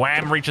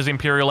 Wham reaches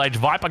Imperial Age.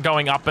 Viper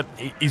going up, but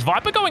is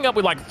Viper going up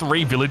with like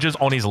 3 villagers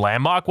on his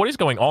landmark? What is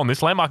going on?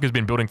 This landmark has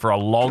been building for a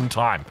long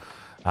time.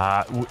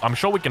 I'm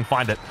sure we can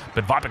find it,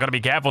 but Viper got to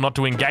be careful not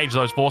to engage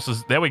those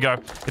forces. There we go.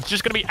 It's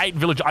just going to be 8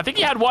 villagers. I think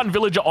he had 1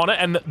 villager on it,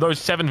 and those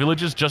 7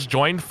 villagers just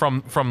joined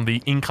from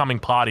the incoming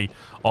party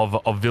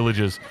of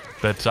villagers.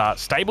 But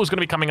Stable's going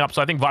to be coming up,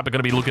 so I think Viper going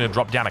to be looking to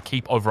drop down a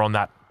keep over on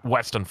that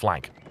western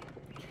flank.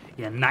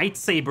 Yeah, Night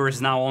Saber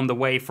is now on the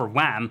way for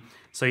Wham,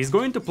 so he's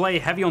going to play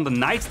heavy on the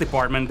Knights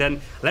department.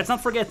 Then let's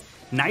not forget,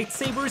 Night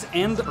Sabers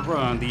and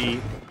the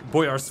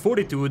Boyar's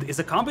Fortitude is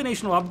a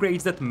combination of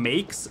upgrades that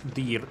makes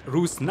the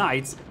Rus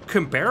Knights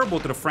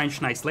comparable to the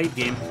French Knights late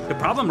game. The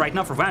problem right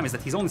now for Wham is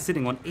that he's only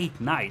sitting on 8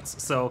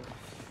 Knights, so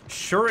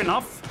sure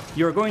enough,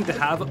 you're going to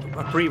have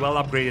a pretty well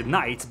upgraded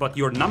Knights, but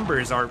your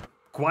numbers are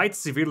quite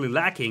severely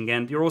lacking,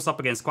 and you're also up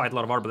against quite a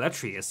lot of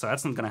Arbaletiers, so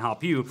that's not going to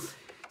help you.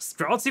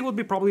 Streltsy would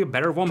be probably a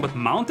better one, but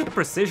Mounted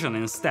Precision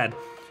instead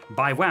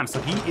by Wham,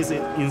 so he is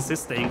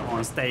insisting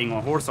on staying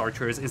on Horse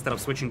Archers instead of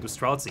switching to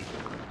Streltsy.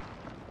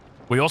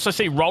 We also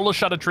see roller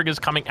shutter triggers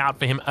coming out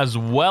for him, as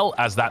well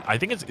as that. I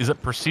think is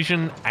it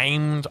precision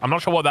aimed? I'm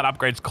not sure what that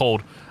upgrade's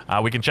called.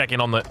 We can check in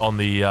on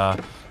exactly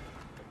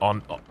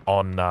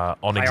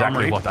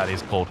armory. what that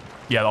is called.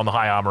 Yeah, on the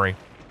high armory.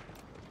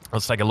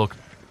 Let's take a look.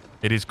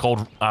 It is called.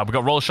 We've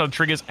got roller shutter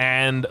triggers,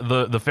 and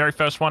the very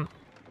first one.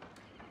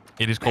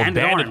 It is called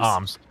Bandit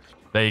Arms.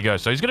 There you go.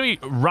 So he's going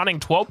to be running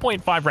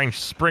 12.5 range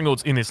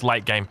Springles in this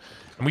late game.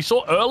 And we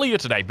saw earlier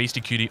today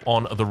Beastie Cutie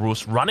on the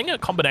Rus running a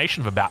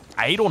combination of about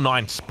 8 or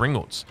 9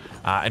 Springles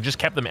and just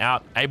kept them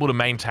out, able to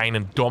maintain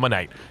and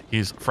dominate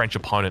his French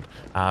opponent.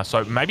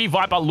 So maybe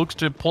Viper looks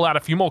to pull out a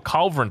few more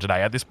Culverin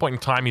today. At this point in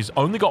time, he's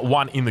only got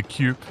 1 in the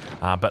queue,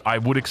 but I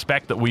would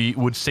expect that we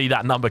would see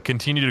that number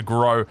continue to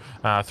grow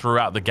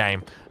throughout the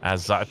game,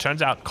 as it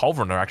turns out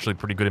Culverin are actually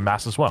pretty good in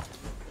mass as well.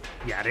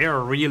 Yeah, they are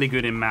really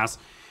good in mass.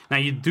 Now,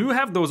 you do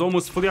have those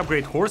almost fully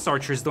upgraded Horse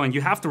Archers, though, and you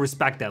have to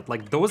respect that.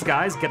 Like, those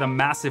guys get a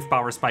massive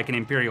power spike in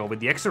Imperial with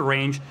the extra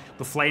range,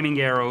 the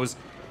flaming arrows,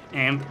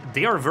 and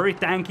they are very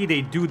tanky. They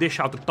do dish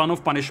out a ton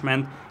of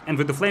punishment, and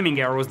with the flaming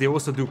arrows, they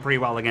also do pretty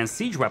well against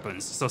siege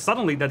weapons. So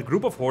suddenly, that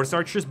group of Horse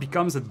Archers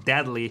becomes a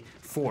deadly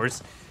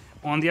force.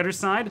 On the other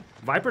side,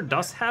 Viper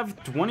does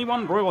have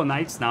 21 Royal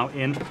Knights now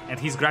in, and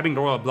he's grabbing the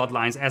Royal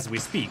Bloodlines as we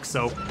speak,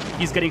 so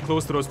he's getting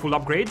close to those full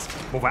upgrades.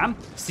 But Wham,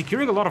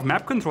 securing a lot of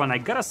map control, and I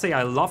gotta say,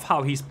 I love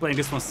how he's playing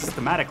this one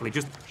systematically,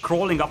 just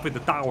crawling up with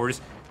the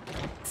towers.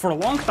 For a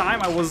long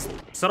time, I was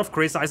sort of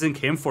criticizing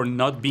him for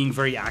not being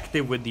very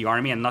active with the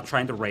army and not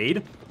trying to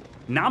raid.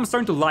 Now I'm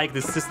starting to like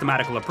this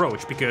systematical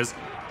approach, because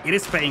it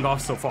is paying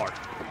off so far.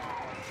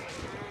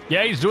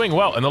 Yeah, he's doing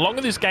well, and the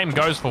longer this game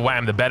goes for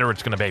Wham, the better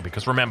it's going to be,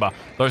 because remember,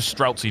 those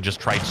Streltsy just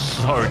trade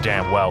so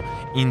damn well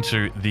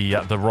into the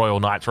Royal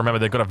Knights. Remember,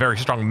 they've got a very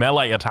strong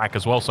melee attack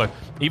as well, so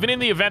even in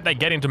the event they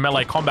get into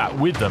melee combat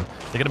with them,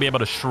 they're going to be able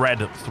to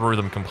shred through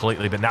them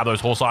completely. But now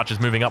those Horse Archers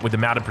moving up with the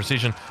Mounted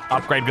Precision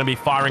upgrade, going to be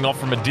firing off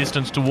from a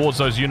distance towards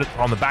those units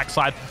on the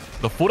backside.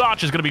 The Foot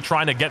Archer is going to be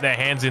trying to get their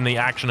hands in the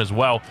action as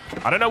well.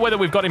 I don't know whether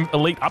we've got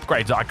elite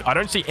upgrades. I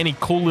don't see any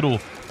cool little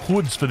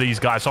hoods for these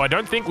guys, so I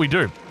don't think we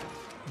do.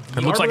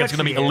 It looks like it's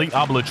going to be Elite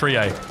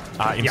Arbaletier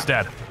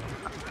instead.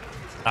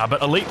 Yeah.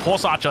 But Elite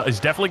Horse Archer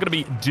is definitely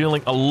going to be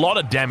dealing a lot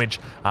of damage.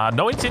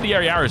 No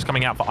incendiary arrows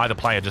coming out for either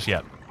player just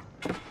yet.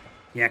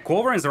 Yeah,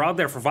 Culverins are out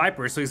there for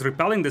Viper, so he's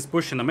repelling this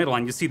push in the middle,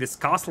 and you see this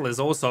castle is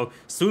also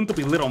soon to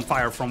be lit on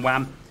fire from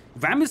Wham.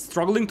 Wham is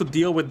struggling to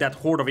deal with that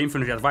horde of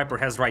infantry that Viper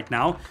has right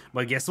now,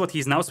 but guess what?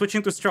 He's now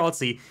switching to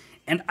Streltsy,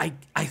 and I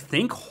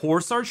think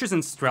Horse Archers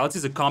and Streltsy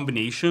as a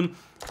combination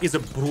is a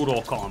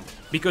brutal comp,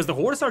 because the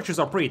Horse Archers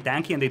are pretty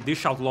tanky and they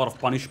dish out a lot of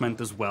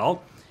punishment as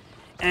well.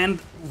 And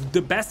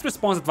the best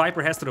response that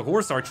Viper has to the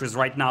Horse Archers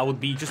right now would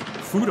be just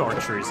Food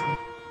Archers.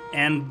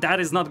 And that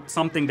is not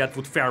something that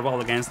would fare well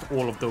against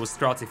all of those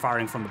Streltsy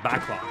firing from the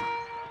backline.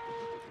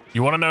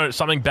 You want to know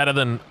something better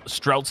than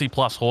Streltsy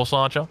plus Horse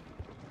Archer?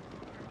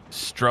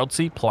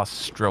 Streltsy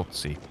plus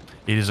Streltsy.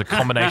 It is a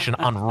combination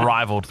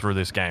unrivaled through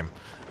this game.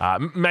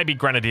 Maybe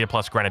Grenadier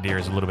plus Grenadier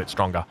is a little bit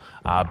stronger.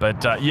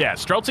 But yeah,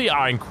 Streltsy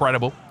are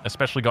incredible,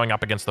 especially going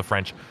up against the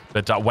French.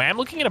 But Wham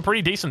looking in a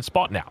pretty decent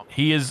spot now.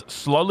 He has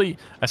slowly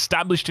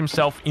established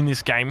himself in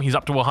this game. He's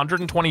up to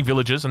 120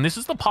 villagers, and this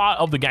is the part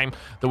of the game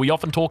that we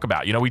often talk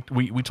about. You know,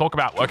 we talk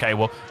about, okay,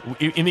 well,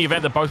 in the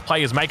event that both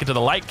players make it to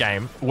the late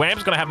game,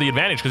 Wham's going to have the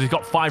advantage because he's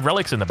got 5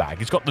 relics in the bag.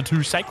 He's got the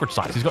 2 sacred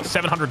sites. He's got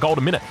 700 gold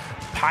a minute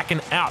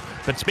packing out.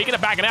 But speaking of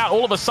packing out,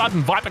 all of a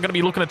sudden, Viper going to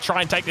be looking to try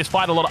and take this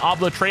fight. A lot of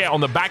Arbaletier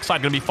on the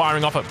backside going to be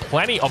firing off at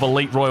plenty of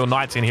elite Royal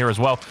Knights in here as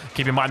well.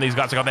 Keep in mind, these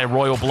guys have got their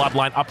Royal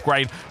Bloodline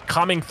upgrade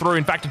coming through.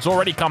 In fact, it's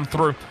already come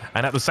through.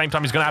 And at the same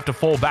time, he's going to have to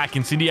fall back.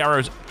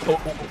 Incendiaries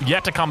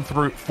yet to come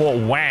through for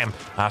Wham.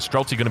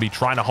 Streltsy going to be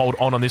trying to hold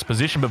on this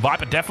position, but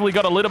Viper definitely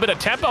got a little bit of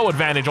tempo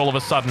advantage all of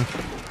a sudden.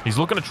 He's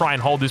looking to try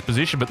and hold this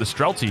position, but the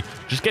Streltsy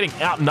just getting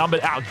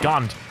outnumbered,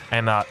 outgunned,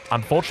 and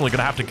unfortunately going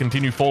to have to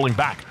continue falling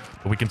back.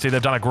 But we can see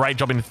they've done a great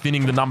job in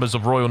thinning the numbers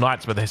of Royal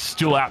Knights, but they're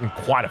still out in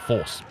quite a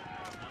force.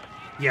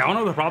 Yeah, one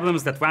of the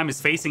problems that Vam is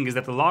facing is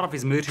that a lot of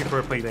his military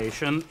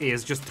population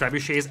is just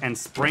trebuchets and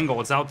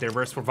springboards out there,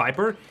 whereas for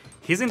Viper,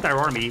 his entire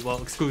army, well,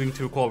 excluding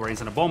 2 culverins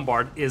and a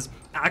bombard, is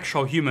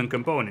actual human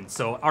components.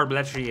 So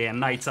arbaletier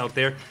and knights out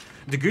there.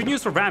 The good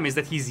news for Vam is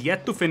that he's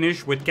yet to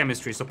finish with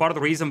chemistry, so part of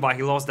the reason why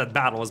he lost that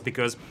battle is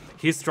because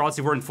his strats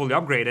weren't fully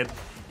upgraded,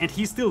 and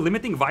he's still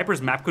limiting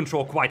Viper's map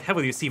control quite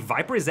heavily. You see,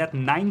 Viper is at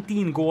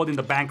 19 gold in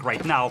the bank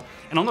right now,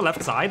 and on the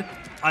left side,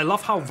 I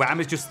love how Vam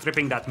is just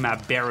stripping that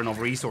map barren of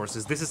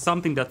resources. This is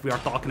something that we are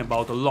talking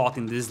about a lot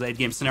in these late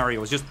game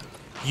scenarios. Just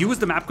use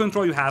the map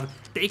control you have,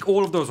 take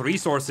all of those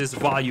resources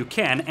while you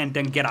can, and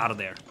then get out of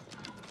there.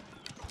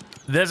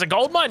 There's a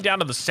gold mine down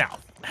to the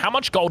south. How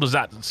much gold does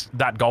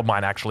that gold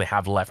mine actually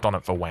have left on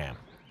it for Wham?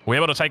 Were we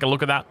able to take a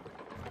look at that?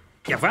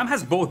 Yeah, Vam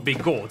has both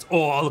big golds.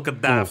 Oh, look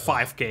at that,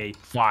 5k.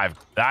 5.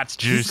 That's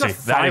juicy.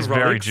 That is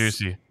very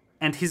juicy.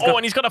 And he's got...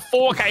 and he's got a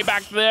 4k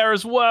back there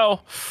as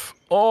well.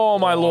 Oh,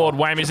 my lord.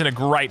 Wham is in a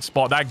great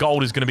spot. That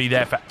gold is going to be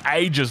there for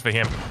ages for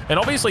him. And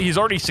obviously, he's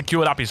already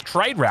secured up his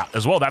trade route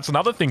as well. That's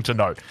another thing to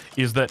note,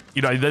 is that,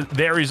 you know,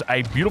 there is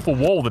a beautiful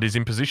wall that is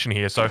in position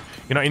here. So,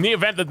 you know, in the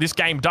event that this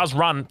game does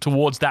run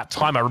towards that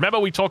timer, remember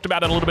we talked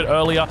about it a little bit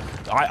earlier.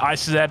 I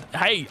said,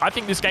 hey, I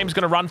think this game is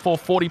going to run for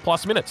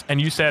 40+ minutes. And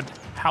you said,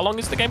 how long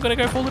is the game going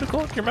to go for,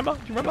 Lidakor? Do you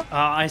remember?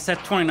 I said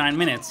 29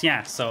 minutes,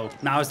 yeah. So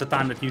now is the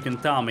time that you can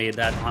tell me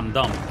that I'm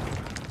dumb.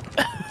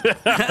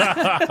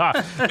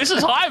 This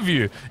is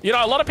Highview. You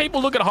know, a lot of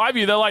people look at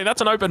Highview, they're like, that's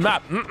an open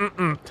map.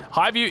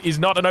 Highview is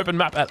not an open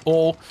map at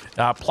all.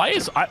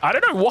 Players, I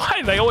don't know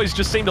why, they always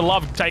just seem to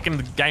love taking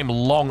the game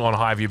long on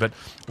Highview, but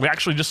we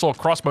actually just saw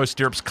crossbow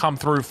stirrups come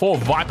through for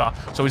Viper,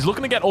 so he's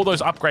looking to get all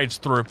those upgrades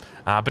through.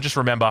 But just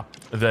remember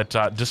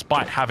that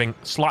despite having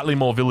slightly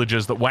more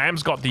villagers, that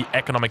Wham's got the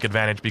economic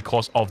advantage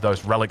because of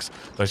those relics,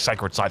 those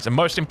sacred sites, and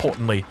most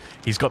importantly,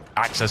 he's got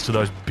access to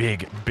those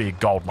big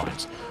gold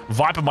mines.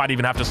 Viper might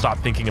even have to start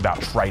thinking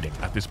about trading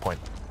at this point.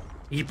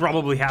 He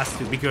probably has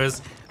to,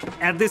 because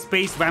at this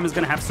pace, Vam is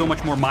going to have so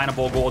much more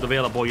mineable gold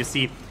available. You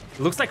see, it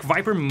looks like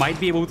Viper might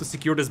be able to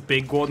secure this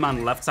big gold mine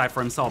on the left side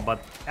for himself,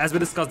 but as we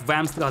discussed,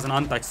 Vam still has an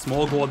untouched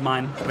small gold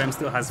mine. Vam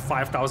still has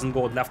 5,000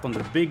 gold left on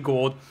the big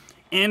gold,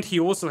 and he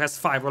also has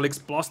 5 relics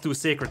plus 2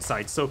 sacred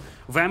sites. So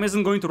Vam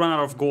isn't going to run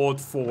out of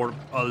gold for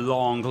a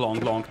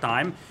long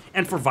time.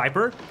 And for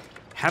Viper,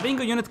 having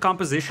a unit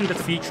composition that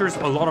features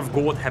a lot of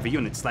gold-heavy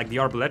units, like the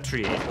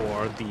Arbaletier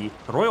or the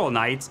Royal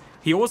Knights,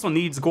 he also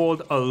needs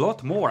gold a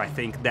lot more, I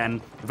think,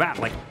 than Vam.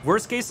 Like,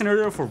 worst-case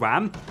scenario for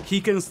Vam, he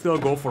can still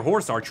go for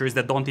horse archers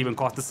that don't even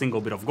cost a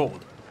single bit of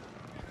gold.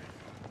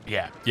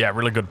 Yeah,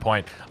 really good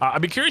point.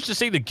 I'd be curious to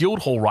see the guild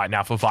hall right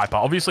now for Viper.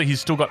 Obviously, he's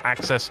still got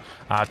access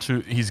to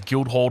his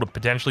guild hall to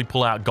potentially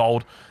pull out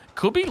gold.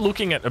 Could be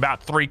looking at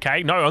about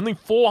 3k. No, only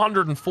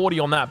 440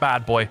 on that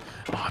bad boy.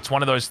 Oh, it's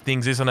one of those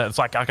things, isn't it? It's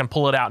like I can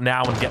pull it out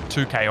now and get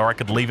 2k, or I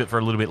could leave it for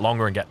a little bit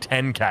longer and get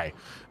 10k.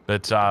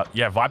 But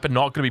yeah, Viper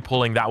not going to be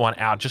pulling that one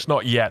out, just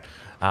not yet.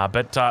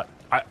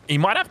 He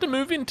might have to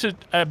move into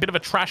a bit of a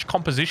trash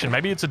composition.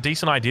 Maybe it's a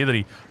decent idea that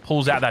he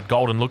pulls out that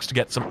gold and looks to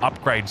get some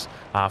upgrades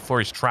for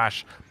his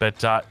trash.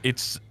 But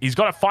he's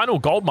got a final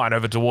gold mine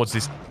over towards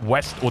this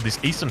west or this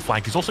eastern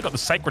flank. He's also got the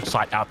sacred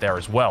site out there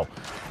as well.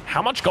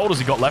 How much gold has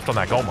he got left on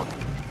that gold mine?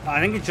 I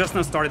think he just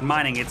now started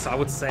mining it, so I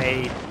would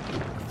say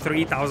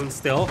 3,000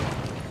 still.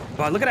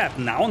 But look at that,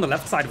 now on the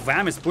left side,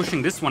 Vam is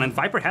pushing this one, and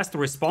Viper has to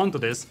respond to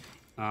this.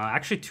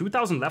 Actually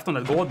 2,000 left on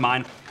that gold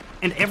mine.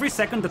 And every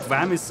second that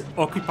Vam is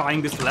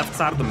occupying this left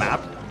side of the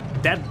map,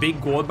 that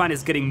big gold mine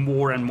is getting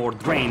more and more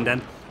drained.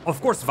 And of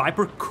course,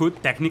 Viper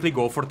could technically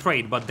go for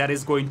trade, but that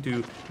is going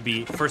to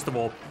be, first of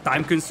all,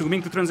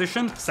 time-consuming to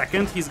transition.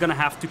 Second, he's gonna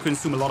have to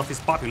consume a lot of his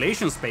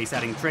population space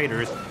adding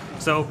traders.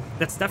 So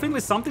that's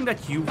definitely something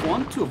that you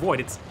want to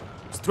avoid.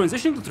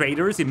 Transitioning to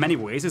traders in many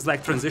ways is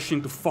like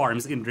transitioning to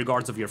farms in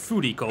regards of your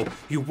food eco.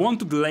 You want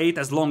to delay it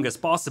as long as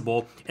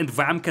possible, and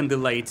Vam can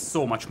delay it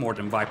so much more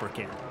than Viper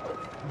can.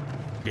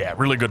 Yeah,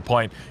 really good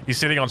point. He's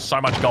sitting on so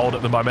much gold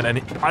at the moment,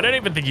 and I don't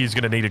even think he's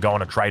going to need to go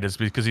on a traders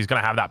because he's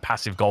going to have that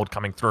passive gold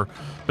coming through.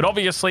 But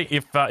obviously,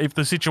 if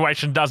the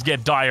situation does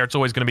get dire, it's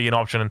always going to be an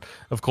option. And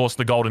of course,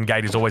 the Golden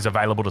Gate is always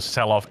available to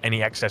sell off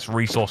any excess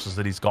resources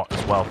that he's got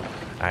as well.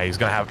 He's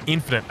going to have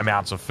infinite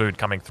amounts of food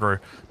coming through.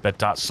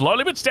 But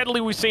slowly but steadily,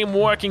 we see him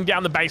working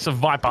down the base of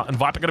Viper. And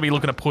Viper going to be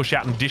looking to push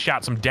out and dish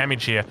out some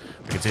damage here.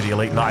 We can see the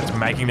Elite Knights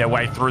making their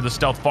way through the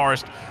Stealth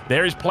Forest.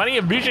 There is plenty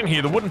of vision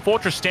here. The Wooden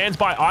Fortress stands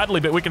by idly,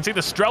 but we can see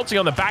the Streltsy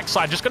on the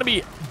backside just going to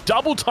be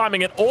double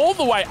timing it all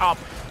the way up.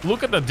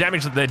 Look at the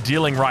damage that they're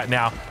dealing right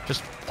now.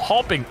 Just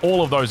popping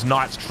all of those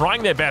Knights,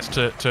 trying their best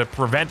to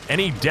prevent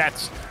any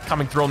deaths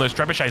coming through on those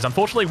trebuchets.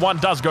 Unfortunately, one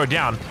does go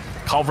down.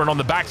 Culverin on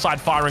the backside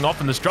firing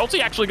off, and the Streltsy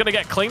actually going to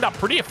get cleaned up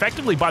pretty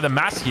effectively by the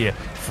mass here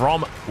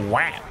from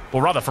Wham,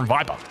 or rather from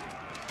Viper.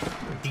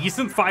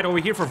 Decent fight over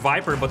here for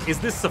Viper, but is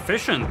this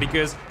sufficient?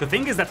 Because the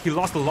thing is that he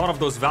lost a lot of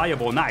those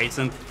valuable knights,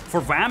 and for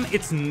Vam,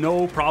 it's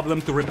no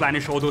problem to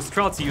replenish all those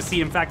strelts. You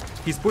see, in fact,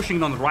 he's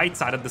pushing on the right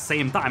side at the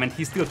same time, and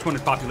he's still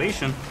 200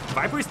 population.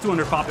 Viper is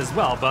 200 pop as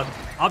well, but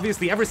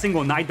obviously every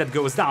single knight that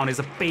goes down is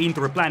a pain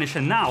to replenish,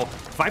 and now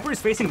Viper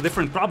is facing a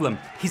different problem.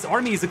 His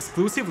army is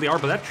exclusively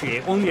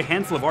Arbalettrier, only a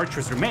handful of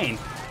archers remain,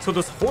 so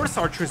those horse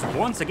archers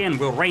once again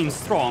will reign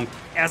strong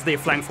as they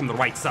flank from the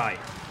right side.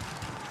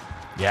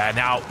 Yeah,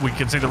 now we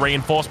can see the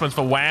reinforcements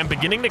for Wham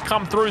beginning to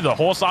come through. The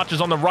horse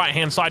archers on the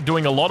right-hand side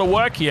doing a lot of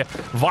work here.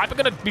 Viper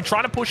going to be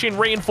trying to push in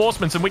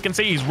reinforcements, and we can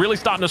see he's really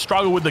starting to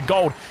struggle with the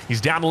gold.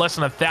 He's down to less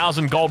than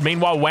 1,000 gold.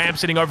 Meanwhile, Wham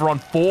sitting over on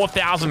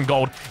 4,000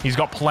 gold. He's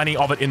got plenty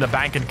of it in the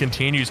bank and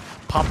continues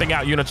pumping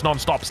out units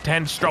non-stop.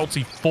 10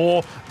 Streltsy,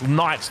 4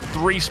 Knights,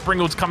 3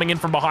 Springalds coming in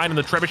from behind, and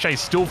the Trebuchet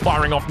is still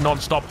firing off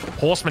non-stop.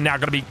 Horsemen now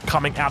going to be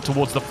coming out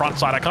towards the front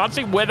side. I can't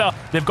see whether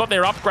they've got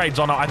their upgrades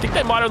on it. I think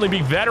they might only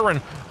be veteran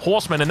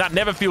horsemen, and that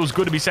never feels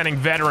good to be sending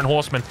veteran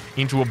horsemen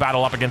into a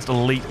battle up against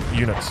elite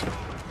units.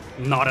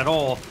 Not at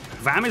all.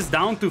 Vam is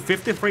down to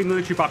 53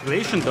 military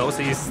population though,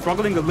 so he's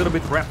struggling a little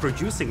bit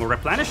reproducing or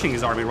replenishing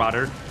his army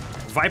rather.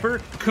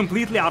 Viper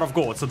completely out of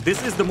gold, so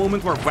this is the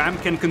moment where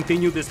Vam can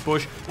continue this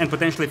push and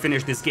potentially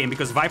finish this game,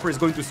 because Viper is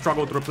going to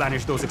struggle to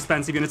replenish those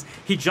expensive units.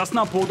 He just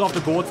now pulled off the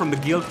gold from the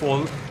guild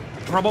pool,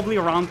 probably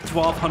around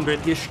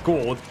 1,200-ish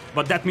gold,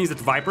 but that means that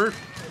Viper,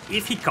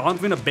 if he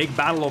can't win a big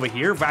battle over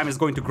here, Vam is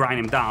going to grind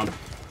him down.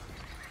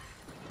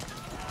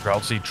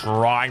 Streltsy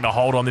trying to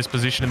hold on this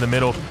position in the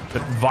middle,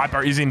 but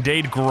Viper is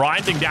indeed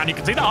grinding down. You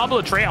can see the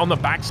Arbalettrier on the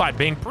backside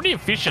being pretty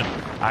efficient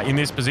in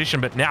this position,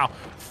 but now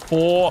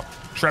 4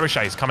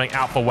 Trebuchets coming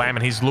out for Wham,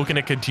 and he's looking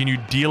to continue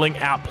dealing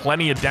out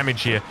plenty of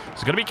damage here.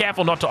 So got to be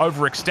careful not to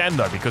overextend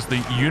though, because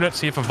the units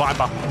here for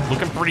Viper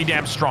looking pretty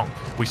damn strong.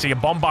 We see a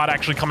bombard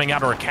actually coming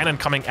out, or a cannon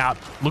coming out,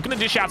 looking to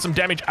dish out some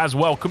damage as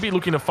well. Could be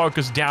looking to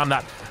focus down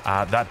that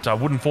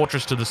wooden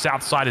fortress to the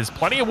south side. There's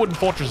plenty of wooden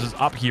fortresses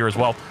up here as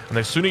well, and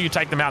the sooner you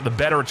take them out, the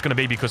better it's going to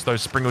be, because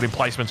those Springald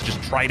emplacements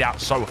just trade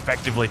out so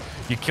effectively.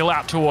 You kill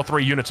out 2 or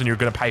 3 units and you're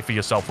going to pay for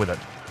yourself with it.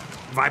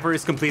 Viper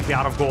is completely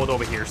out of gold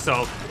over here,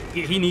 so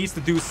he needs to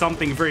do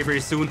something very,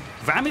 very soon.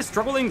 Vam is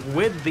struggling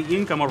with the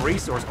income of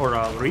resource, or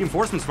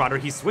reinforcements rather.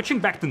 He's switching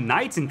back to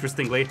knights,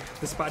 interestingly,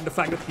 despite the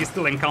fact that he's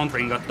still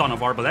encountering a ton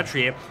of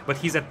Arbalettrier, but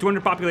he's at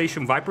 200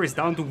 population. Viper is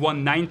down to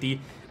 190.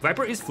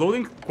 Viper is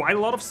floating quite a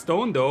lot of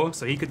stone though,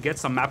 so he could get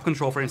some map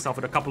control for himself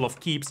with a couple of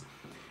keeps.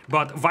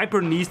 But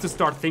Viper needs to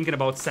start thinking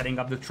about setting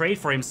up the trade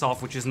for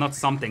himself, which is not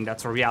something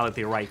that's a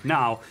reality right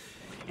now.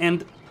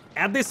 And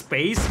at this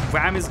pace,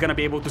 Vam is gonna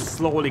be able to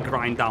slowly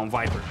grind down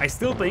Viper. I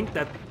still think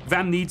that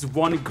Vam needs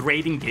one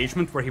great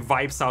engagement where he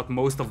wipes out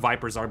most of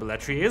Viper's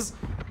Arbalettriers,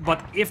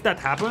 but if that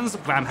happens,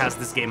 Vam has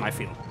this game, I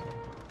feel.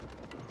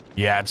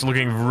 Yeah, it's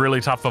looking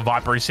really tough for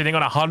Viper. He's sitting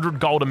on 100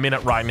 gold a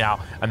minute right now,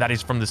 and that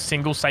is from the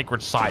single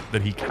sacred site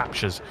that he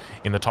captures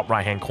in the top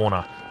right-hand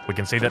corner. We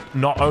can see that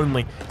not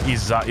only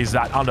is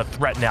that under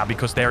threat now,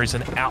 because there is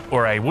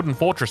a wooden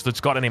fortress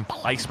that's got an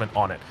emplacement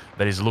on it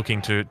that is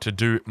looking to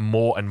do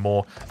more and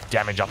more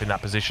damage up in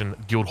that position.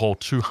 Guildhall,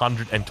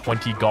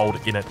 220 gold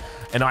in it,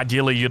 and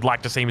ideally you'd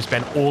like to see him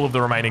spend all of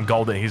the remaining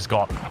gold that he's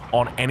got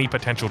on any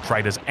potential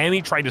traders.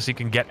 Any traders he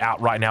can get out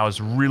right now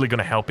is really going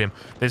to help him.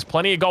 There's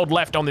plenty of gold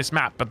left on this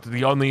map, but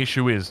the only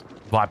issue is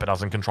Viper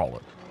doesn't control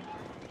it.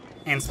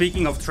 And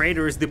speaking of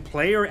traders, the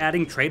player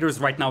adding traders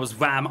right now is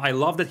Vam. I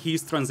love that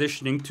he's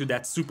transitioning to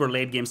that super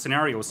late game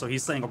scenario. So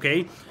he's saying,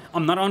 okay,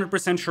 I'm not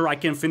 100% sure I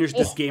can finish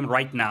this game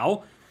right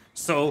now,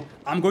 so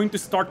I'm going to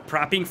start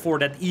prepping for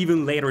that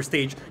even later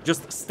stage.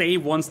 Just stay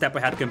one step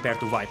ahead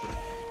compared to Viper.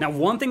 Now,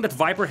 one thing that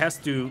Viper has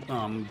to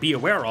be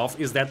aware of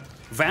is that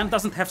Vam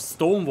doesn't have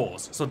stone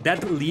walls, so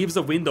that leaves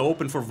a window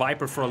open for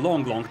Viper for a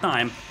long, long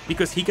time,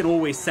 because he can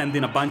always send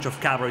in a bunch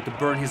of cavalry to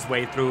burn his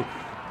way through,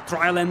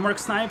 try a landmark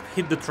snipe,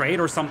 hit the trade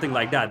or something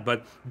like that,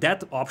 but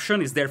that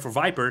option is there for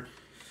Viper.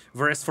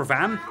 Whereas for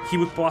Vam, he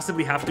would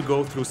possibly have to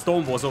go through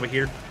stone walls over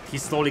here.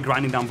 He's slowly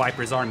grinding down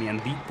Viper's army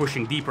and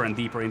pushing deeper and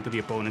deeper into the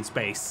opponent's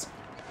base.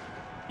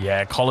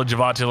 Yeah, College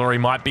of Artillery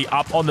might be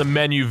up on the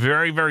menu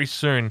very, very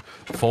soon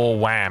for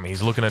Wham.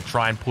 He's looking to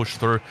try and push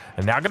through,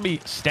 and now going to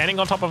be standing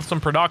on top of some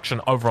production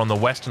over on the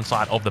western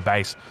side of the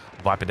base.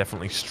 Viper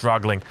definitely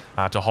struggling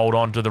to hold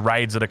on to the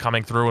raids that are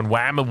coming through, and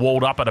Wham are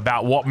walled up at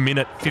about, what,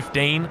 minute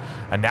 15?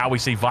 And now we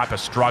see Viper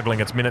struggling.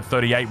 It's minute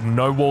 38.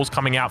 No walls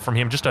coming out from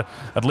him, just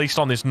at least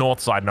on this north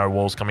side, no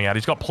walls coming out.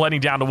 He's got plenty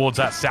down towards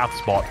that south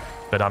spot,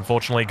 but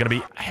unfortunately going to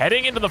be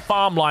heading into the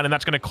farm line, and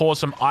that's going to cause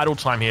some idle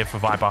time here for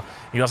Viper.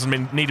 He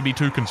doesn't need to be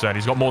too concerned.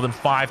 He's got more than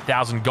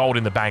 5,000 gold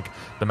in the bank.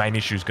 The main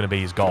issue is going to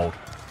be his gold.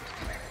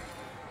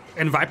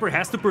 And Viper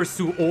has to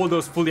pursue all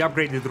those fully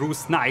upgraded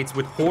Roost Knights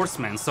with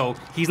Horsemen, so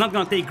he's not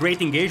gonna take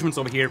great engagements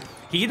over here.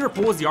 He either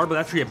pulls the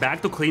Arbalettrier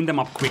back to clean them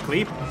up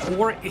quickly,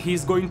 or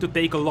he's going to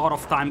take a lot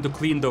of time to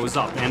clean those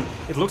up. And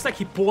it looks like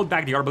he pulled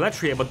back the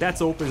Arbalettrier, but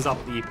that opens up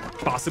the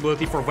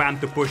possibility for Wham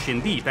to push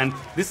in deep. And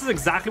this is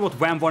exactly what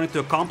Wham wanted to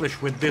accomplish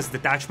with this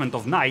detachment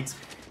of Knights.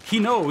 he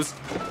knows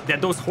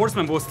that those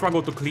horsemen will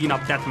struggle to clean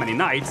up that many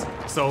knights,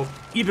 so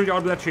either the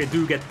arbaletier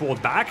do get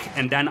pulled back,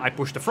 and then I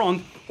push the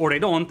front, or they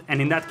don't,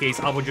 and in that case,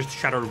 I will just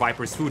shatter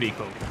Viper's food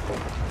eco.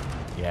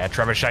 Yeah,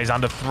 Trebuchet's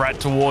under threat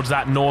towards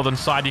that northern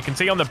side. You can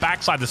see on the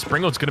backside, the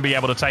Springald's going to be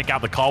able to take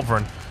out the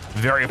Culverin.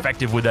 Very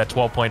effective with their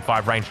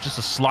 12.5 range. Just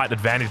a slight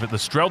advantage, but the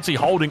Streltsy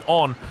holding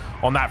on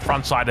that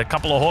front side. A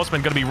couple of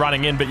horsemen going to be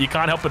running in, but you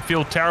can't help but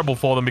feel terrible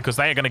for them because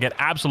they are going to get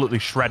absolutely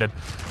shredded.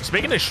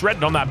 Speaking of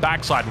shredded on that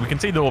backside, we can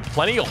see there were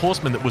plenty of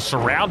horsemen that were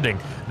surrounding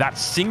that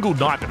single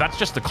knight, but that's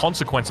just the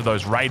consequence of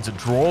those raids. It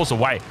draws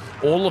away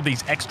all of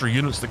these extra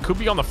units that could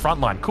be on the front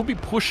line, could be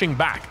pushing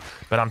back.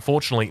 But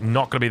unfortunately,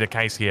 not going to be the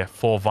case here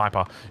for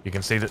Viper. You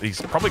can see that he's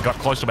probably got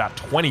close to about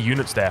 20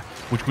 units there,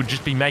 which would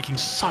just be making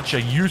such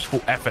a useful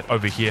effort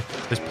over here.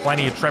 There's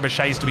plenty of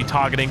Trebuchets to be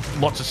targeting,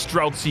 lots of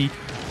Streltsy,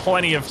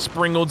 plenty of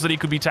Springalds that he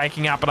could be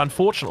taking out, but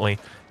unfortunately,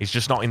 he's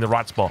just not in the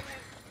right spot.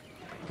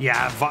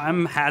 Yeah,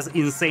 Vam has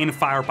insane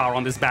firepower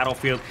on this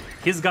battlefield.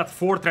 He's got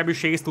 4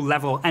 Trebuchets to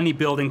level any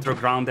building to the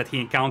ground that he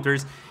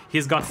encounters.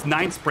 He's got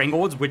 9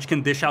 Springolds, which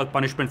can dish out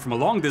punishment from a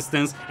long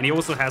distance, and he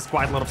also has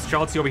quite a lot of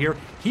Streltsy over here.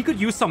 He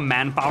could use some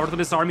manpower to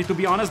this army, to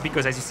be honest,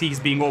 because as you see, he's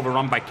being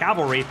overrun by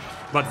cavalry.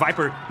 But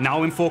Viper,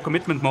 now in full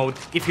commitment mode,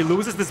 if he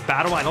loses this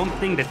battle, I don't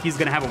think that he's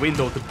gonna have a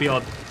window to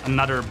build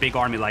another big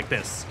army like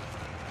this.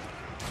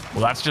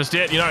 Well, that's just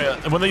it. You know,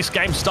 when these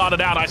games started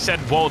out, I said,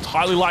 well, it's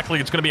highly likely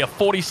it's going to be a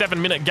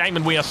 47-minute game,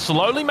 and we are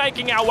slowly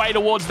making our way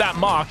towards that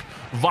mark.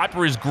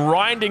 Viper is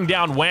grinding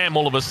down Wham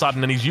all of a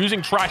sudden, and he's using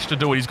Trash to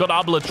do it. He's got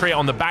Arbaletier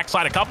on the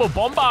backside. A couple of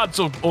bombards,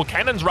 or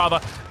cannons rather,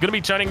 going to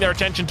be turning their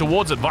attention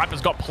towards it.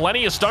 Viper's got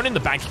plenty of stone in the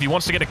bank if he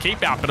wants to get a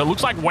keep out, but it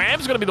looks like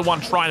Wham's going to be the one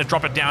trying to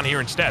drop it down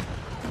here instead.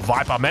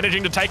 Viper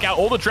managing to take out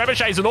all the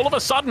Trebuchets, and all of a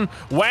sudden,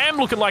 Wham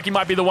looking like he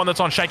might be the one that's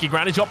on shaky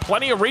ground. He's got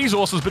plenty of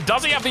resources, but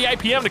does he have the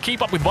APM to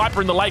keep up with Viper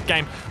in the late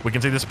game? We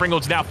can see the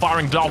Springald's now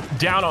firing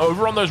down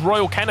over on those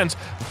Royal Cannons.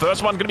 The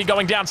first one going to be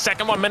going down.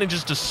 Second one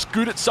manages to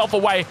scoot itself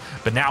away,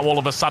 but now all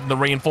of a sudden, the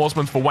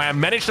reinforcements for Wham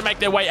manage to make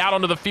their way out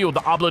onto the field.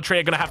 The Arbaletier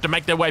are going to have to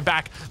make their way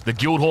back. The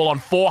Guildhall on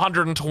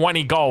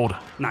 420 gold.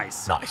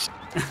 Nice. Nice.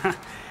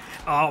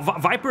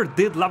 Viper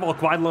did level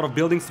quite a lot of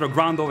buildings to the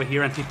ground over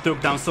here, and he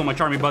took down so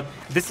much army, but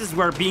this is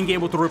where being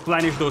able to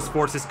replenish those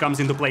forces comes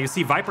into play. You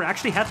see, Viper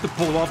actually had to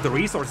pull off the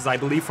resources, I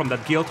believe, from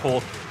that guild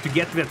hall to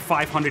get to that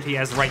 500 he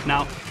has right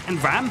now. And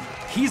Vam,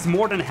 he's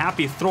more than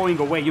happy throwing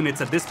away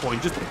units at this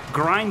point. Just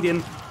grind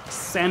in,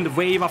 send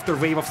wave after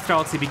wave of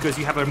Streltsy, because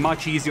you have a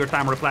much easier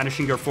time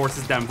replenishing your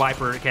forces than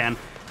Viper can.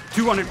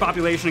 200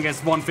 population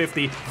against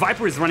 150.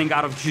 Viper is running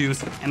out of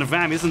juice, and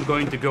Vam isn't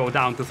going to go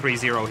down to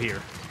 3-0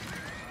 here.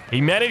 He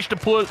managed to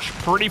push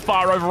pretty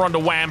far over onto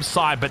Wham's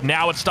side, but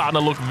now it's starting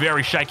to look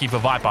very shaky for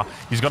Viper.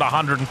 He's got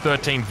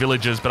 113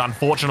 villagers, but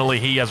unfortunately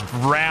he has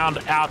round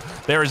out.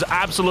 There is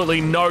absolutely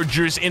no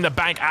juice in the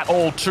bank at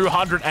all.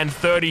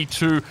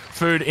 232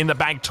 food in the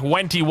bank,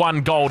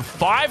 21 gold,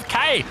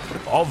 5k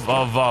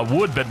of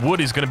wood, but wood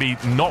is going to be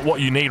not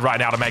what you need right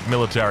now to make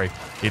military.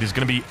 It is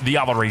going to be the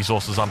other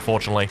resources,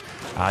 unfortunately.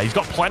 He's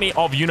got plenty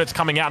of units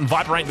coming out, and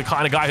Viper ain't the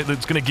kind of guy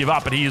that's going to give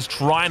up, but he is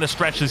trying to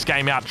stretch this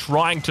game out,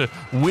 trying to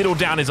whittle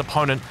down his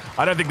opponent.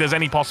 I don't think there's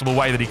any possible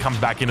way that he comes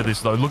back into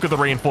this, though. Look at the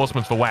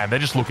reinforcements for Wham. They're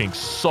just looking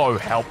so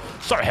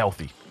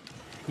healthy.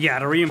 Yeah,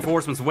 the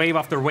reinforcements, wave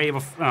after wave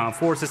of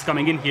forces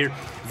coming in here.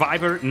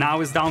 Viper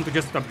now is down to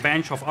just a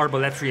bench of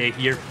Arbaletier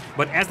here.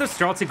 But as the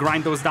Streltsy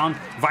grind those down,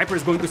 Viper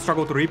is going to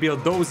struggle to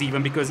rebuild those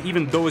even, because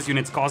even those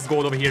units cost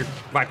gold over here.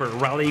 Viper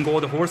rallying all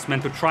the horsemen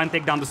to try and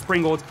take down the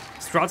Springolds.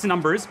 Streltsy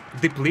numbers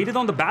depleted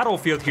on the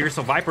battlefield here,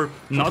 so Viper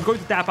not going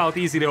to tap out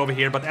easily over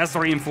here. But as the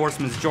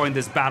reinforcements join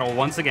this battle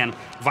once again,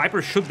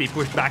 Viper should be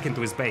pushed back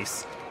into his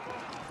base.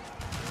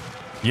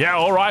 Yeah,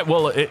 all right.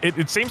 Well,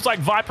 it seems like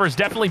Viper has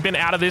definitely been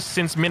out of this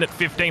since minute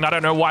 15. I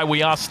don't know why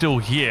we are still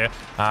here.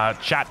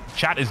 Chat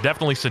is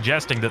definitely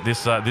suggesting that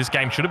this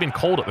game should have been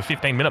called at the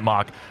 15-minute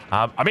mark.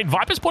 I mean,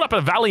 Viper's put up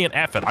a valiant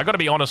effort. I got to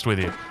be honest with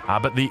you.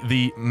 But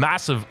the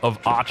mass of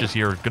archers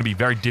here are going to be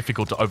very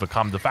difficult to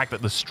overcome. The fact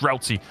that the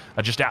Streltsy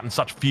are just out in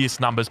such fierce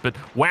numbers. But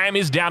Wham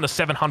is down to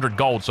 700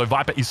 gold, so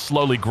Viper is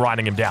slowly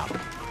grinding him down.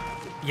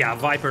 Yeah,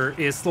 Viper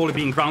is slowly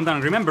being ground down.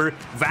 Remember,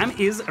 Vam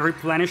is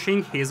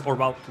replenishing his, or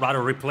well,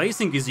 rather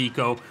replacing his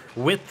eco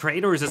with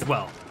traders as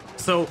well.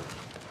 So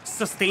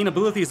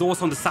sustainability is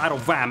also on the side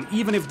of Vam.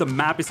 Even if the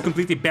map is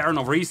completely barren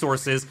of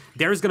resources,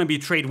 there's going to be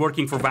trade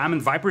working for Vam,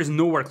 and Viper is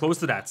nowhere close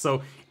to that.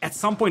 So at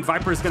some point,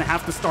 Viper is going to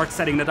have to start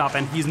setting that up,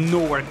 and he's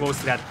nowhere close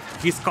to that.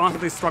 He's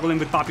constantly struggling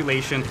with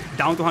population,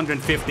 down to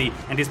 150,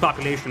 and his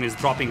population is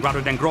dropping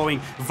rather than growing.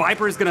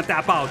 Viper is going to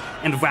tap out,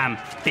 and Vam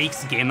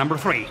takes game number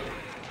 3.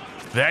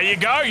 There you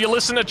go. You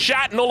listen to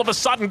chat, and all of a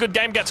sudden, good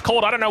game gets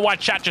called. I don't know why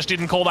chat just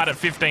didn't call that at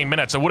 15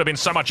 minutes. It would have been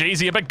so much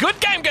easier, but good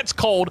game gets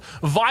called.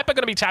 Viper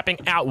going to be tapping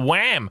out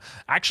Wham,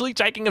 actually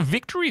taking a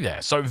victory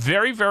there. So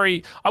very,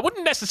 very, I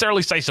wouldn't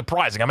necessarily say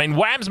surprising. I mean,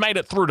 Wham's made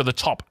it through to the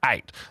top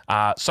 8.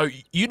 So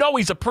you know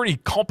he's a pretty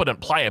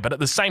competent player, but at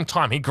the same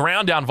time, he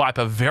ground down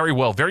Viper very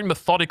well, very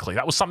methodically.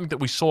 That was something that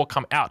we saw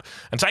come out.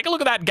 And take a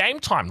look at that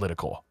game time,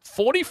 Lidakor.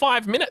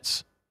 45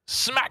 minutes.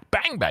 Smack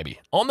bang, baby.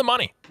 On the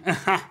money.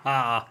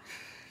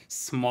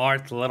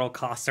 Smart little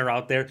caster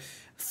out there.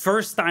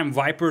 First time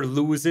Viper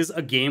loses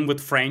a game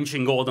with French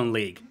in Golden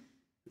League.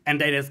 And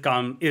it is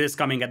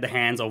coming at the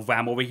hands of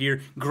Wham over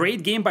here.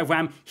 Great game by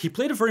Wham. He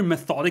played a very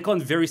methodical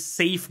and very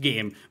safe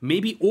game.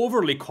 Maybe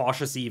overly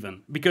cautious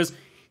even. Because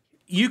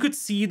you could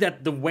see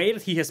that the way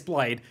that he has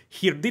played,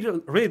 he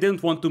really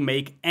didn't want to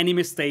make any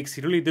mistakes.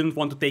 He really didn't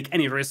want to take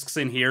any risks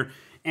in here.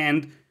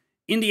 And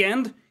in the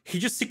end, he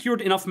just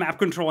secured enough map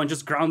control and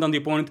just ground down the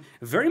opponent.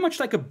 Very much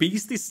like a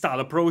beastie style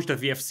approach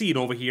that we have seen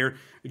over here.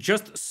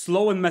 Just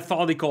slow and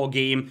methodical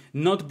game,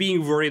 not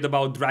being worried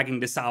about dragging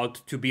this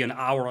out to be an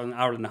hour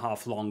and a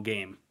half long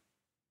game.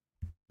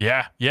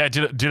 Yeah,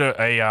 did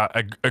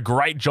a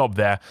great job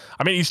there.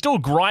 I mean, he still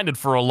grinded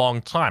for a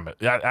long time.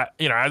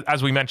 You know,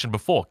 as we mentioned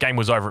before, game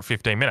was over at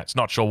 15 minutes.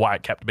 Not sure why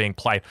it kept being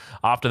played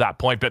after that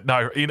point, but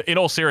no, in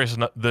all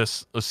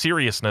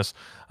seriousness,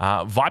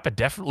 Viper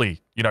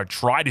definitely, you know,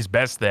 tried his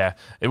best there.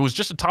 It was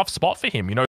just a tough spot for him, you know.